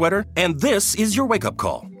orange sweater, and this is your wake-up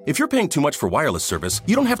call. If you're paying too much for wireless service,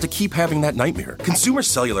 you don't have to keep having that nightmare. Consumer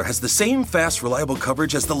Cellular has the same fast, reliable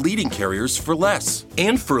coverage as the leading carriers for less.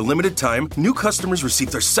 And for a limited time, new customers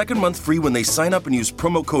receive their second month free when they sign up and use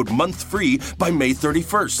promo code MONTHFREE by May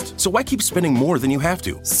 31st. So why keep spending more than you have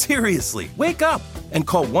to? Seriously, wake up and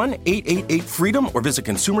call 1-888-FREEDOM or visit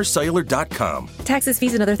consumercellular.com. Taxes,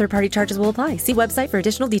 fees, and other third-party charges will apply. See website for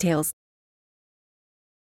additional details.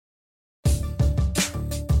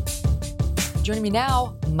 Joining me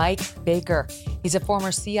now, Mike Baker. He's a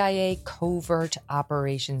former CIA covert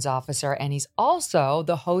operations officer, and he's also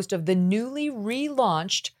the host of the newly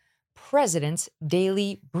relaunched President's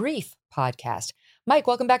Daily Brief podcast. Mike,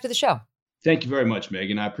 welcome back to the show. Thank you very much,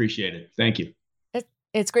 Megyn. I appreciate it. Thank you.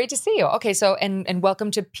 It's great to see you. Okay, so and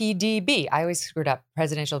welcome to PDB. I always screwed up.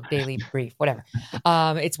 Presidential Daily Brief, whatever.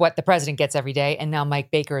 It's what the president gets every day, and now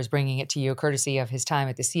Mike Baker is bringing it to you courtesy of his time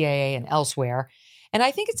at the CIA and elsewhere. And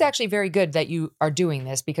I think it's actually very good that you are doing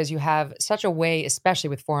this because you have such a way, especially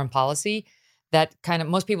with foreign policy, that kind of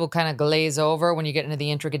most people kind of glaze over when you get into the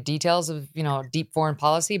intricate details of, deep foreign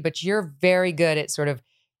policy, but you're very good at sort of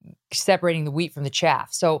separating the wheat from the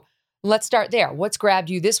chaff. So let's start there. What's grabbed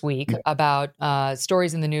you this week about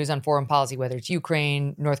stories in the news on foreign policy, whether it's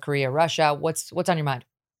Ukraine, North Korea, Russia? What's on your mind?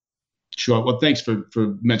 Sure. Well, thanks for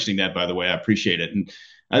mentioning that, by the way. I appreciate it. And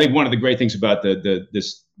I think one of the great things about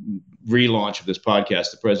this relaunch of this podcast,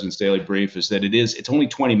 the President's Daily Brief, is that it's only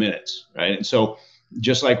 20 minutes, right? And so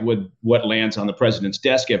just like with what lands on the president's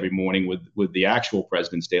desk every morning with the actual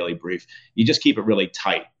President's Daily Brief, you just keep it really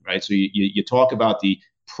tight, right? So you talk about the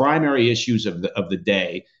primary issues of the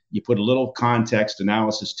day, you put a little context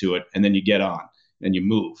analysis to it, and then you get on. and you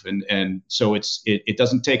move. And so it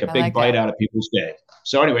doesn't take a I big like bite that. out of people's day.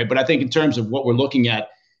 So anyway, but I think in terms of what we're looking at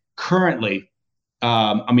currently,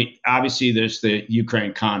 I mean, obviously there's the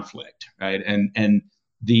Ukraine conflict, right? And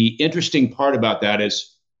the interesting part about that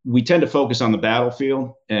is we tend to focus on the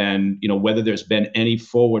battlefield and, whether there's been any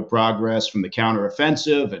forward progress from the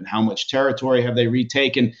counteroffensive and how much territory have they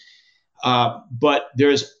retaken. But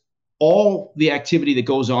there's all the activity that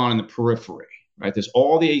goes on in the periphery, right? There's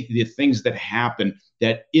all the things that happen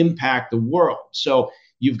that impact the world. So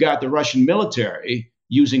you've got the Russian military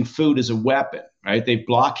using food as a weapon, right? They've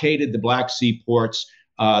blockaded the Black Sea ports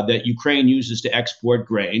that Ukraine uses to export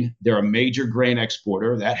grain. They're a major grain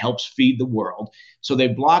exporter that helps feed the world. So they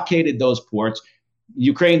blockaded those ports.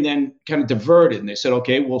 Ukraine then kind of diverted and they said,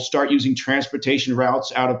 okay, we'll start using transportation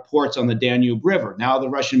routes out of ports on the Danube River. Now the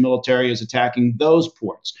Russian military is attacking those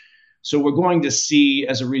ports. So we're going to see,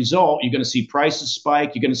 as a result, you're going to see prices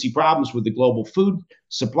spike. You're going to see problems with the global food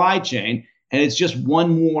supply chain. And it's just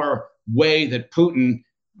one more way that Putin,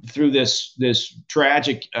 through this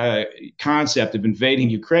tragic concept of invading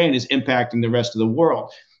Ukraine, is impacting the rest of the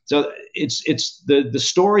world. So it's the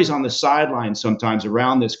stories on the sidelines sometimes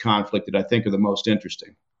around this conflict that I think are the most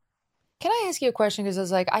interesting. Can I ask you a question?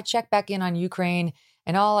 Because I check back in on Ukraine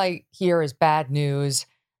and all I hear is bad news.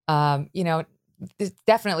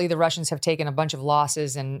 Definitely the Russians have taken a bunch of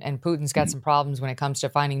losses and Putin's got some problems when it comes to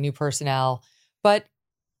finding new personnel. But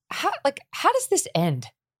how does this end?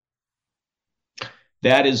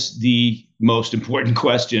 That is the most important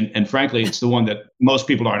question. And frankly, it's the one that most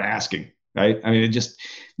people aren't asking, right? I mean, it just,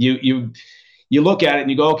 you look at it and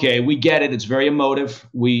you go, okay, we get it. It's very emotive.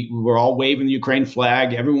 We're all waving the Ukraine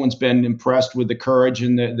flag. Everyone's been impressed with the courage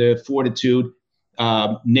and the fortitude.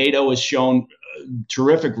 NATO has shown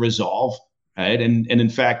terrific resolve, right? And in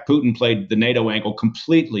fact, Putin played the NATO angle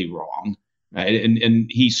completely wrong, right? And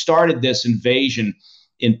he started this invasion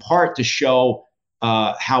in part to show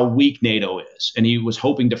how weak NATO is. And he was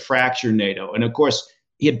hoping to fracture NATO. And of course,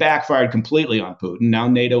 he had backfired completely on Putin. Now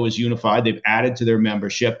NATO is unified. They've added to their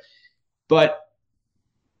membership. But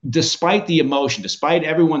despite the emotion, despite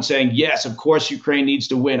everyone saying, yes, of course, Ukraine needs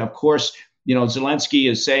to win. Of course,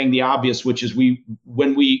 Zelensky is saying the obvious, which is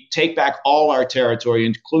when we take back all our territory,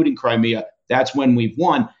 including Crimea, that's when we've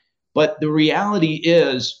won. But the reality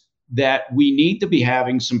is that we need to be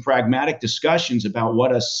having some pragmatic discussions about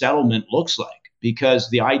what a settlement looks like. Because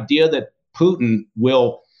the idea that Putin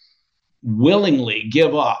will willingly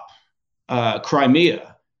give up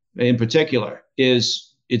Crimea in particular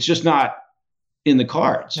it's just not in the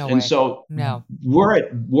cards. No and way. So No.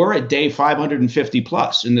 we're at day 550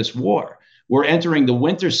 plus in this war. We're entering the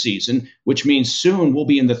winter season, which means soon we'll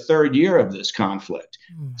be in the third year of this conflict.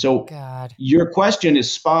 So God. Your question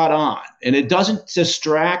is spot on, and it doesn't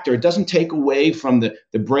distract or it doesn't take away from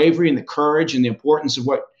the bravery and the courage and the importance of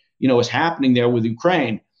what is happening there with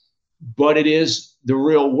Ukraine, but it is the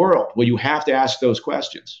real world where you have to ask those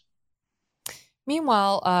questions.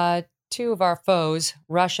 Meanwhile, two of our foes,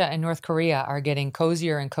 Russia and North Korea, are getting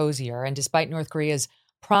cozier and cozier. And despite North Korea's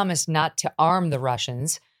promise not to arm the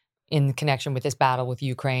Russians in connection with this battle with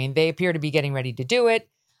Ukraine, they appear to be getting ready to do it.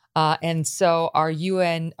 And so our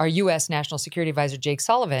U.S. National Security Advisor, Jake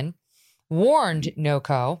Sullivan, warned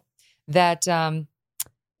NOCO that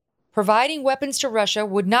providing weapons to Russia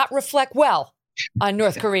would not reflect well on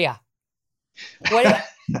North Korea. What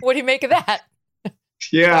do you make of that?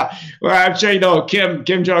 Yeah, well, I'm sure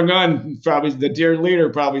Kim Jong-un, probably the dear leader,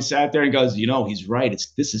 probably sat there and goes, he's right.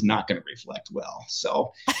 This is not going to reflect well.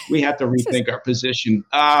 So we have to rethink our position.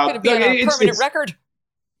 It's going to be on a permanent record.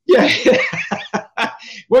 Yeah,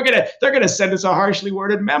 they're gonna send us a harshly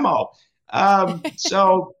worded memo.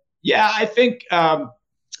 So yeah, I think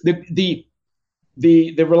the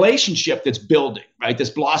relationship that's building, right, this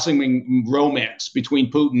blossoming romance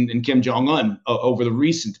between Putin and Kim Jong-un over the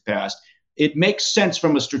recent past, it makes sense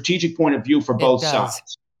from a strategic point of view for both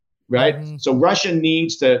sides, right? Mm-hmm. So Russia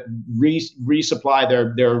needs to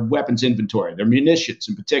resupply their weapons inventory, their munitions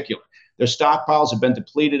in particular. Their stockpiles have been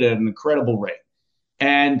depleted at an incredible rate.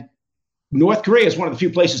 And North Korea is one of the few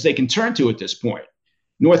places they can turn to at this point.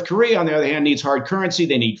 North Korea, on the other hand, needs hard currency.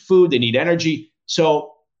 They need food. They need energy.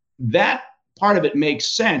 So that part of it makes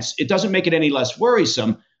sense. It doesn't make it any less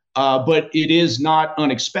worrisome, but it is not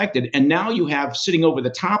unexpected. And now you have, sitting over the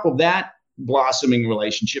top of that blossoming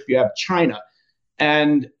relationship, you have China.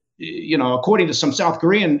 And, according to some South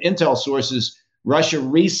Korean intel sources, Russia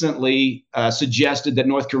recently suggested that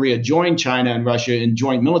North Korea join China and Russia in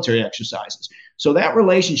joint military exercises. So that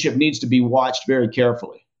relationship needs to be watched very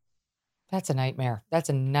carefully. That's a nightmare. That's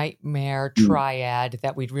a nightmare triad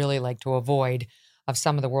that we'd really like to avoid. of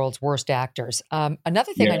some of the world's worst actors.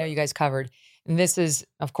 Another thing I know you guys covered, and this is,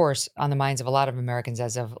 of course, on the minds of a lot of Americans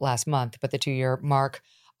as of last month, but the 2-year mark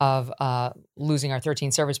of losing our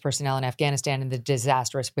 13 service personnel in Afghanistan and the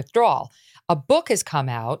disastrous withdrawal. A book has come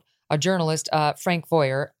out, a journalist, Frank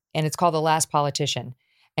Foyer, and it's called The Last Politician.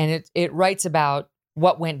 And it writes about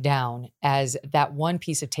what went down as that one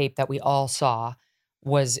piece of tape that we all saw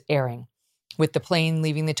was airing, with the plane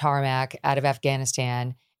leaving the tarmac out of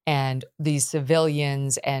Afghanistan and these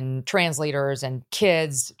civilians and translators and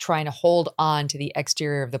kids trying to hold on to the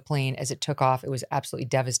exterior of the plane as it took off. It was absolutely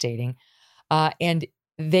devastating. And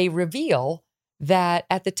they reveal that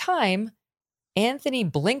at the time, Anthony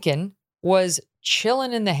Blinken was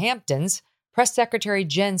chilling in the Hamptons. Press Secretary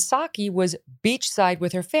Jen Psaki was beachside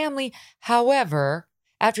with her family. However,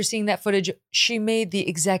 after seeing that footage, she made the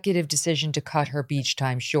executive decision to cut her beach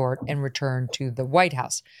time short and return to the White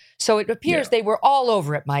House. So it appears they were all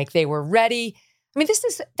over it, Mike. They were ready. I mean,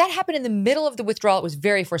 that happened in the middle of the withdrawal. It was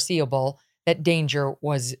very foreseeable that danger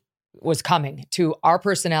was coming to our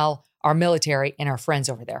personnel, our military, and our friends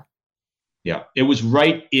over there. Yeah, it was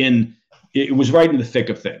right in the thick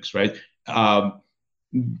of things, right?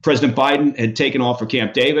 President Biden had taken off for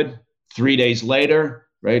Camp David. 3 days later,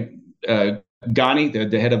 right?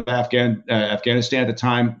 Ghani, the head of Afghanistan at the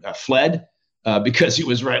time, fled because he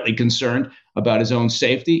was rightly concerned about his own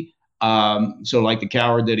safety. So like the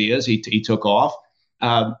coward that he is, he took off.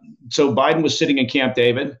 So Biden was sitting in Camp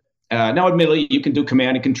David. Now, admittedly, you can do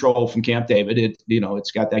command and control from Camp David.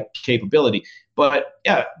 It's got that capability. But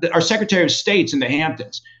yeah, our Secretary of State's in the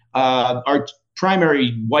Hamptons. Our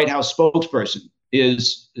primary White House spokesperson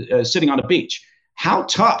is sitting on a beach. How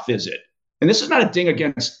tough is it? And this is not a ding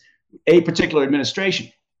against a particular administration.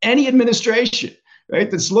 Any administration, right,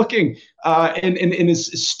 that's looking and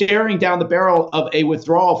is staring down the barrel of a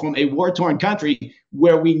withdrawal from a war-torn country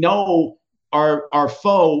where we know our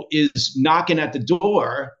foe is knocking at the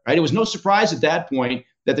door, right? It was no surprise at that point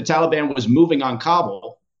that the Taliban was moving on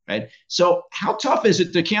Kabul, right? So how tough is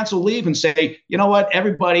it to cancel leave and say, you know what,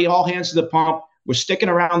 everybody, all hands to the pump, we're sticking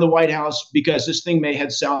around the White House because this thing may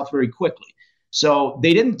head south very quickly. So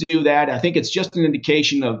they didn't do that. I think it's just an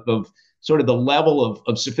indication of sort of the level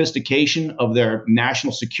of sophistication of their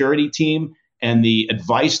national security team and the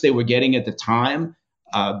advice they were getting at the time.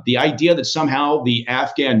 The idea that somehow the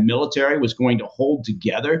Afghan military was going to hold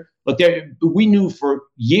together. Look, we knew for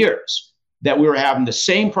years that we were having the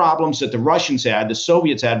same problems that the Russians had, the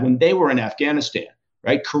Soviets had when they were in Afghanistan,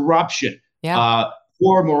 right? Corruption,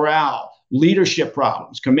 poor morale, leadership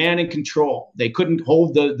problems, command and control. They couldn't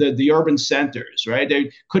hold the urban centers, right? They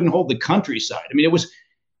couldn't hold the countryside. I mean,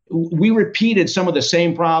 we repeated some of the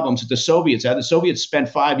same problems that the Soviets had. The Soviets spent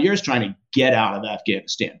 5 years trying to get out of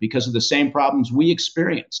Afghanistan because of the same problems we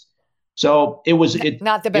experienced. So it was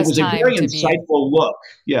not the best. It was a very insightful look.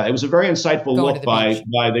 Yeah, it was a very insightful look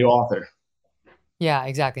by the author. Yeah,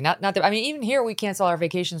 exactly. I mean, even here we cancel our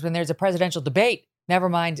vacations when there's a presidential debate. Never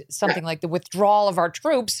mind something like the withdrawal of our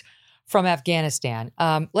troops from Afghanistan.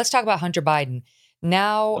 Let's talk about Hunter Biden.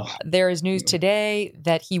 Now, there is news today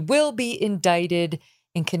that he will be indicted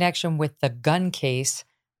in connection with the gun case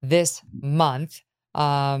this month.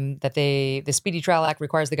 The Speedy Trial Act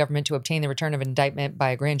requires the government to obtain the return of an indictment by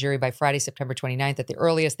a grand jury by Friday, September 29th. At the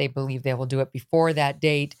earliest, they believe they will do it before that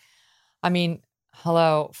date. I mean,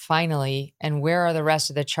 hello, finally. And where are the rest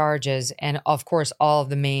of the charges? And of course, all of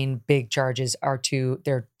the main big charges are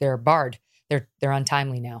they're barred. They're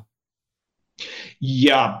untimely now.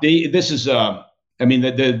 Yeah, this is I mean,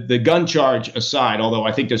 the gun charge aside, although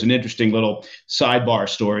I think there's an interesting little sidebar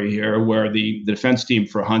story here where the defense team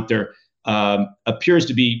for Hunter appears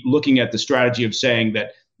to be looking at the strategy of saying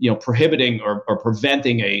that, prohibiting or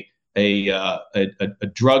preventing a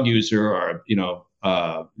drug user or,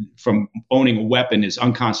 from owning a weapon is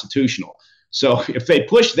unconstitutional. So if they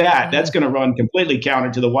push that, that's going to run completely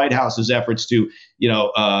counter to the White House's efforts to,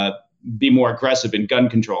 be more aggressive in gun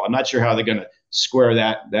control. I'm not sure how they're going to square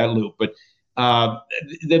that loop, but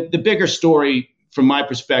the bigger story from my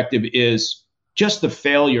perspective is just the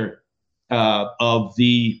failure of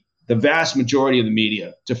the vast majority of the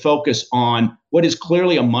media to focus on what is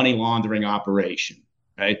clearly a money laundering operation,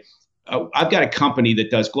 right? I've got a company that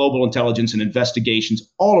does global intelligence and investigations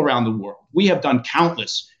all around the world. We have done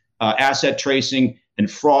countless asset tracing and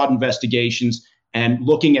fraud investigations and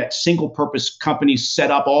looking at single purpose companies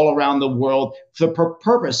set up all around the world for the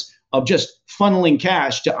purpose of just funneling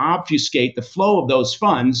cash to obfuscate the flow of those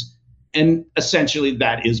funds. And essentially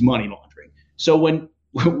that is money laundering. So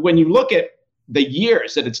when you look at the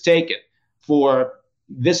years that it's taken for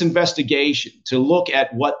this investigation to look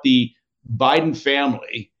at what the Biden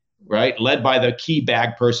family, right, led by the key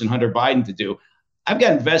bag person, Hunter Biden, to do, I've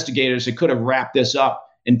got investigators that could have wrapped this up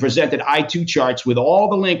and presented I2 charts with all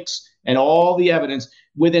the links and all the evidence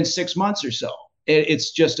within 6 months or so.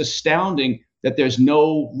 It's just astounding that there's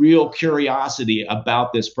no real curiosity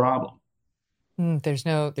about this problem. There's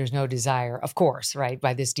no desire, of course, right,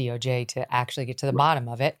 by this DOJ to actually get to the bottom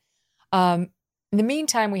of it. In the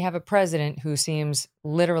meantime, we have a president who seems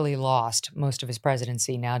literally lost most of his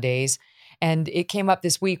presidency nowadays. And it came up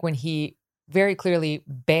this week when he very clearly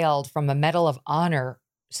bailed from a Medal of Honor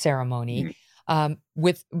ceremony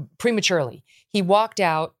with prematurely. He walked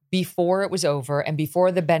out before it was over and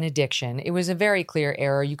before the benediction. It was a very clear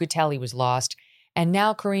error. You could tell he was lost. And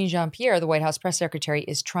now Karine Jean-Pierre, the White House press secretary,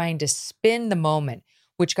 is trying to spin the moment,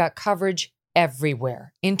 which got coverage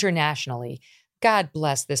everywhere, internationally. God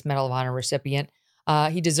bless this Medal of Honor recipient.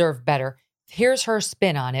 He deserved better. Here's her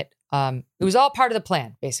spin on it. It was all part of the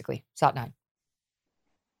plan, basically. Sot 9.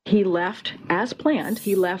 He left as planned.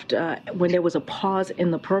 He left when there was a pause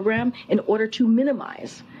in the program in order to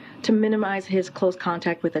minimize his close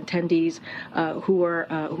contact with attendees who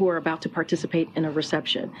are about to participate in a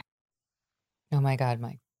reception. Oh my God,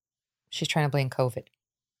 Mike. She's trying to blame COVID.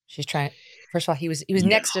 First of all, he was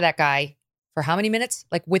next to that guy for how many minutes?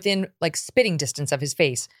 Like within spitting distance of his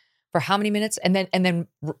face for how many minutes? And then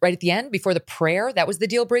right at the end, before the prayer, that was the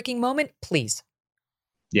deal-breaking moment? Please.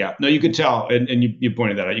 Yeah, no, you could tell, and you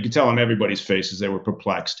pointed that out. You could tell on everybody's faces they were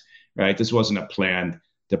perplexed, right? This wasn't a planned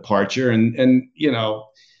departure. And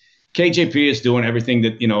KJP is doing everything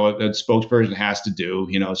that, a spokesperson has to do.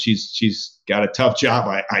 She's got a tough job.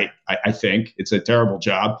 I think it's a terrible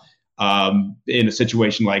job in a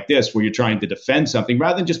situation like this where you're trying to defend something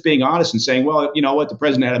rather than just being honest and saying, well, you know what, the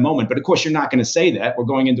president had a moment. But of course, you're not going to say that. We're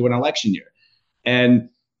going into an election year. And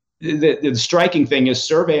the striking thing is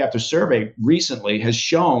survey after survey recently has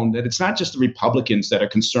shown that it's not just the Republicans that are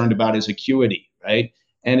concerned about his acuity, right?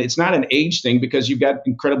 And it's not an age thing because you've got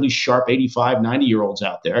incredibly sharp 85, 90-year-olds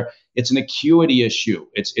out there. It's an acuity issue.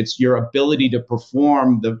 It's your ability to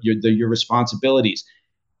perform your responsibilities.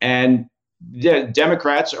 And the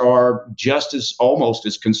Democrats are almost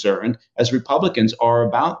as concerned as Republicans are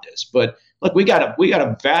about this. But look, we got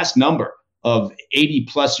a vast number of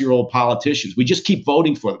 80-plus-year-old politicians. We just keep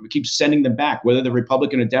voting for them. We keep sending them back, whether they're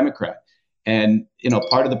Republican or Democrat. And,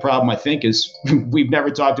 part of the problem, I think, is we've never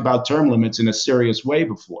talked about term limits in a serious way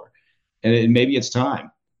before. And maybe it's time.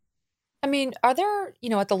 I mean, are there,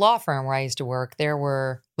 at the law firm where I used to work, there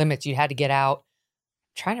were limits you had to get out.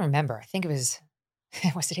 I'm trying to remember. I think it was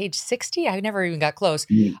it age 60? I never even got close.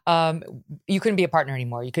 You couldn't be a partner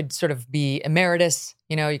anymore. You could sort of be emeritus,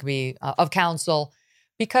 you could be of counsel,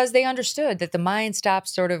 because they understood that the mind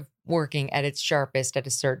stops sort of working at its sharpest at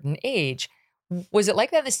a certain age. Was it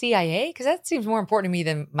like that in the CIA? Because that seems more important to me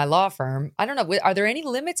than my law firm. I don't know. Are there any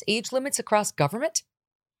age limits across government?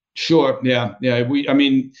 Sure. Yeah.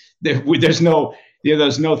 There's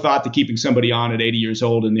no thought to keeping somebody on at 80 years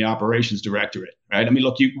old in the operations directorate, right? I mean,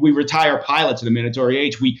 look, we retire pilots at a mandatory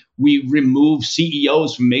age. We remove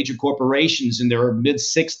CEOs from major corporations in their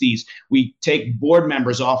mid-60s. We take board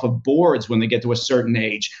members off of boards when they get to a certain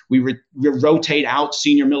age. We rotate out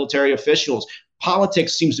senior military officials.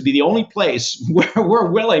 Politics seems to be the only place where we're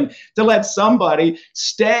willing to let somebody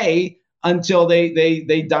stay until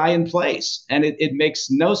they die in place. And it makes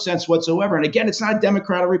no sense whatsoever. And again, it's not a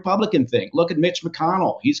Democrat or Republican thing. Look at Mitch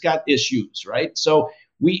McConnell. He's got issues, right? So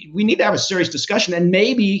we need to have a serious discussion. And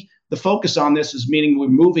maybe the focus on this is meaning we're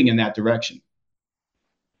moving in that direction.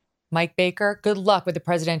 Mike Baker, good luck with the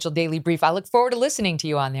Presidential Daily Brief. I look forward to listening to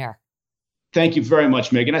you on there. Thank you very much,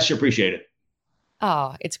 Megyn. I sure appreciate it.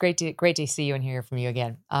 Oh, it's great to see you and hear from you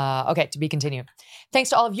again. Okay, to be continued.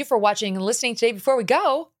 Thanks to all of you for watching and listening today. Before we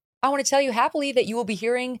go, I want to tell you happily that you will be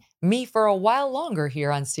hearing me for a while longer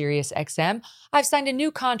here on Sirius XM. I've signed a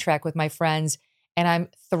new contract with my friends, and I'm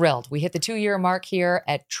thrilled. We hit the 2-year mark here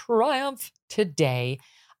at Triumph today.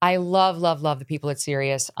 I love the people at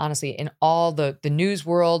Sirius. Honestly, in all the news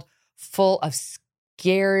world, full of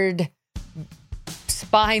scared,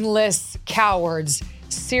 spineless cowards,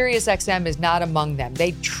 SiriusXM is not among them.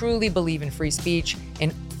 They truly believe in free speech,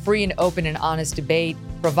 in free and open and honest debate,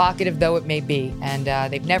 provocative though it may be. And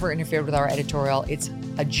they've never interfered with our editorial. It's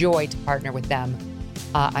a joy to partner with them.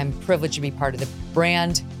 I'm privileged to be part of the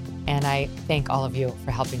brand, and I thank all of you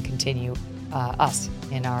for helping continue us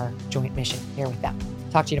in our joint mission here with them.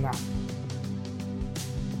 Talk to you tomorrow.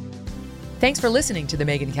 Thanks for listening to The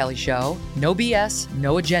Megyn Kelly Show. No BS,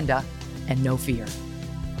 no agenda, and no fear.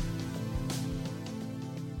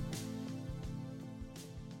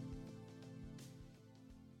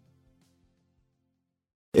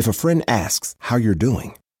 If a friend asks how you're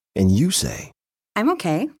doing, and you say, I'm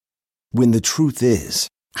okay. when the truth is,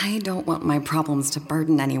 I don't want my problems to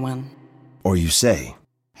burden anyone. Or you say,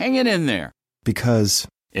 Hang it in there. because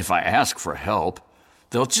If I ask for help,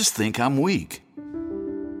 they'll just think I'm weak.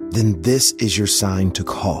 then this is your sign to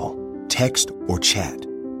call, text, or chat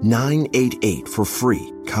 988 for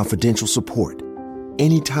free, confidential support.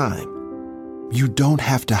 Anytime. You don't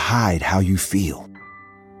have to hide how you feel.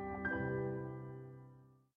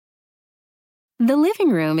 The living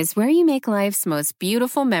room is where you make life's most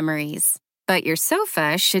beautiful memories. But your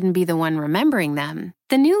sofa shouldn't be the one remembering them.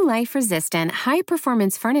 The new life-resistant,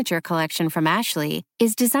 high-performance furniture collection from Ashley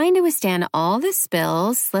is designed to withstand all the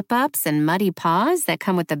spills, slip-ups, and muddy paws that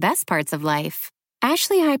come with the best parts of life.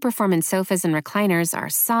 Ashley high-performance sofas and recliners are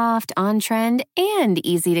soft, on-trend, and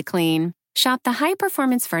easy to clean. Shop the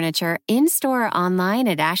high-performance furniture in-store or online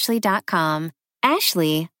at ashley.com.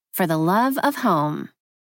 Ashley, for the love of home.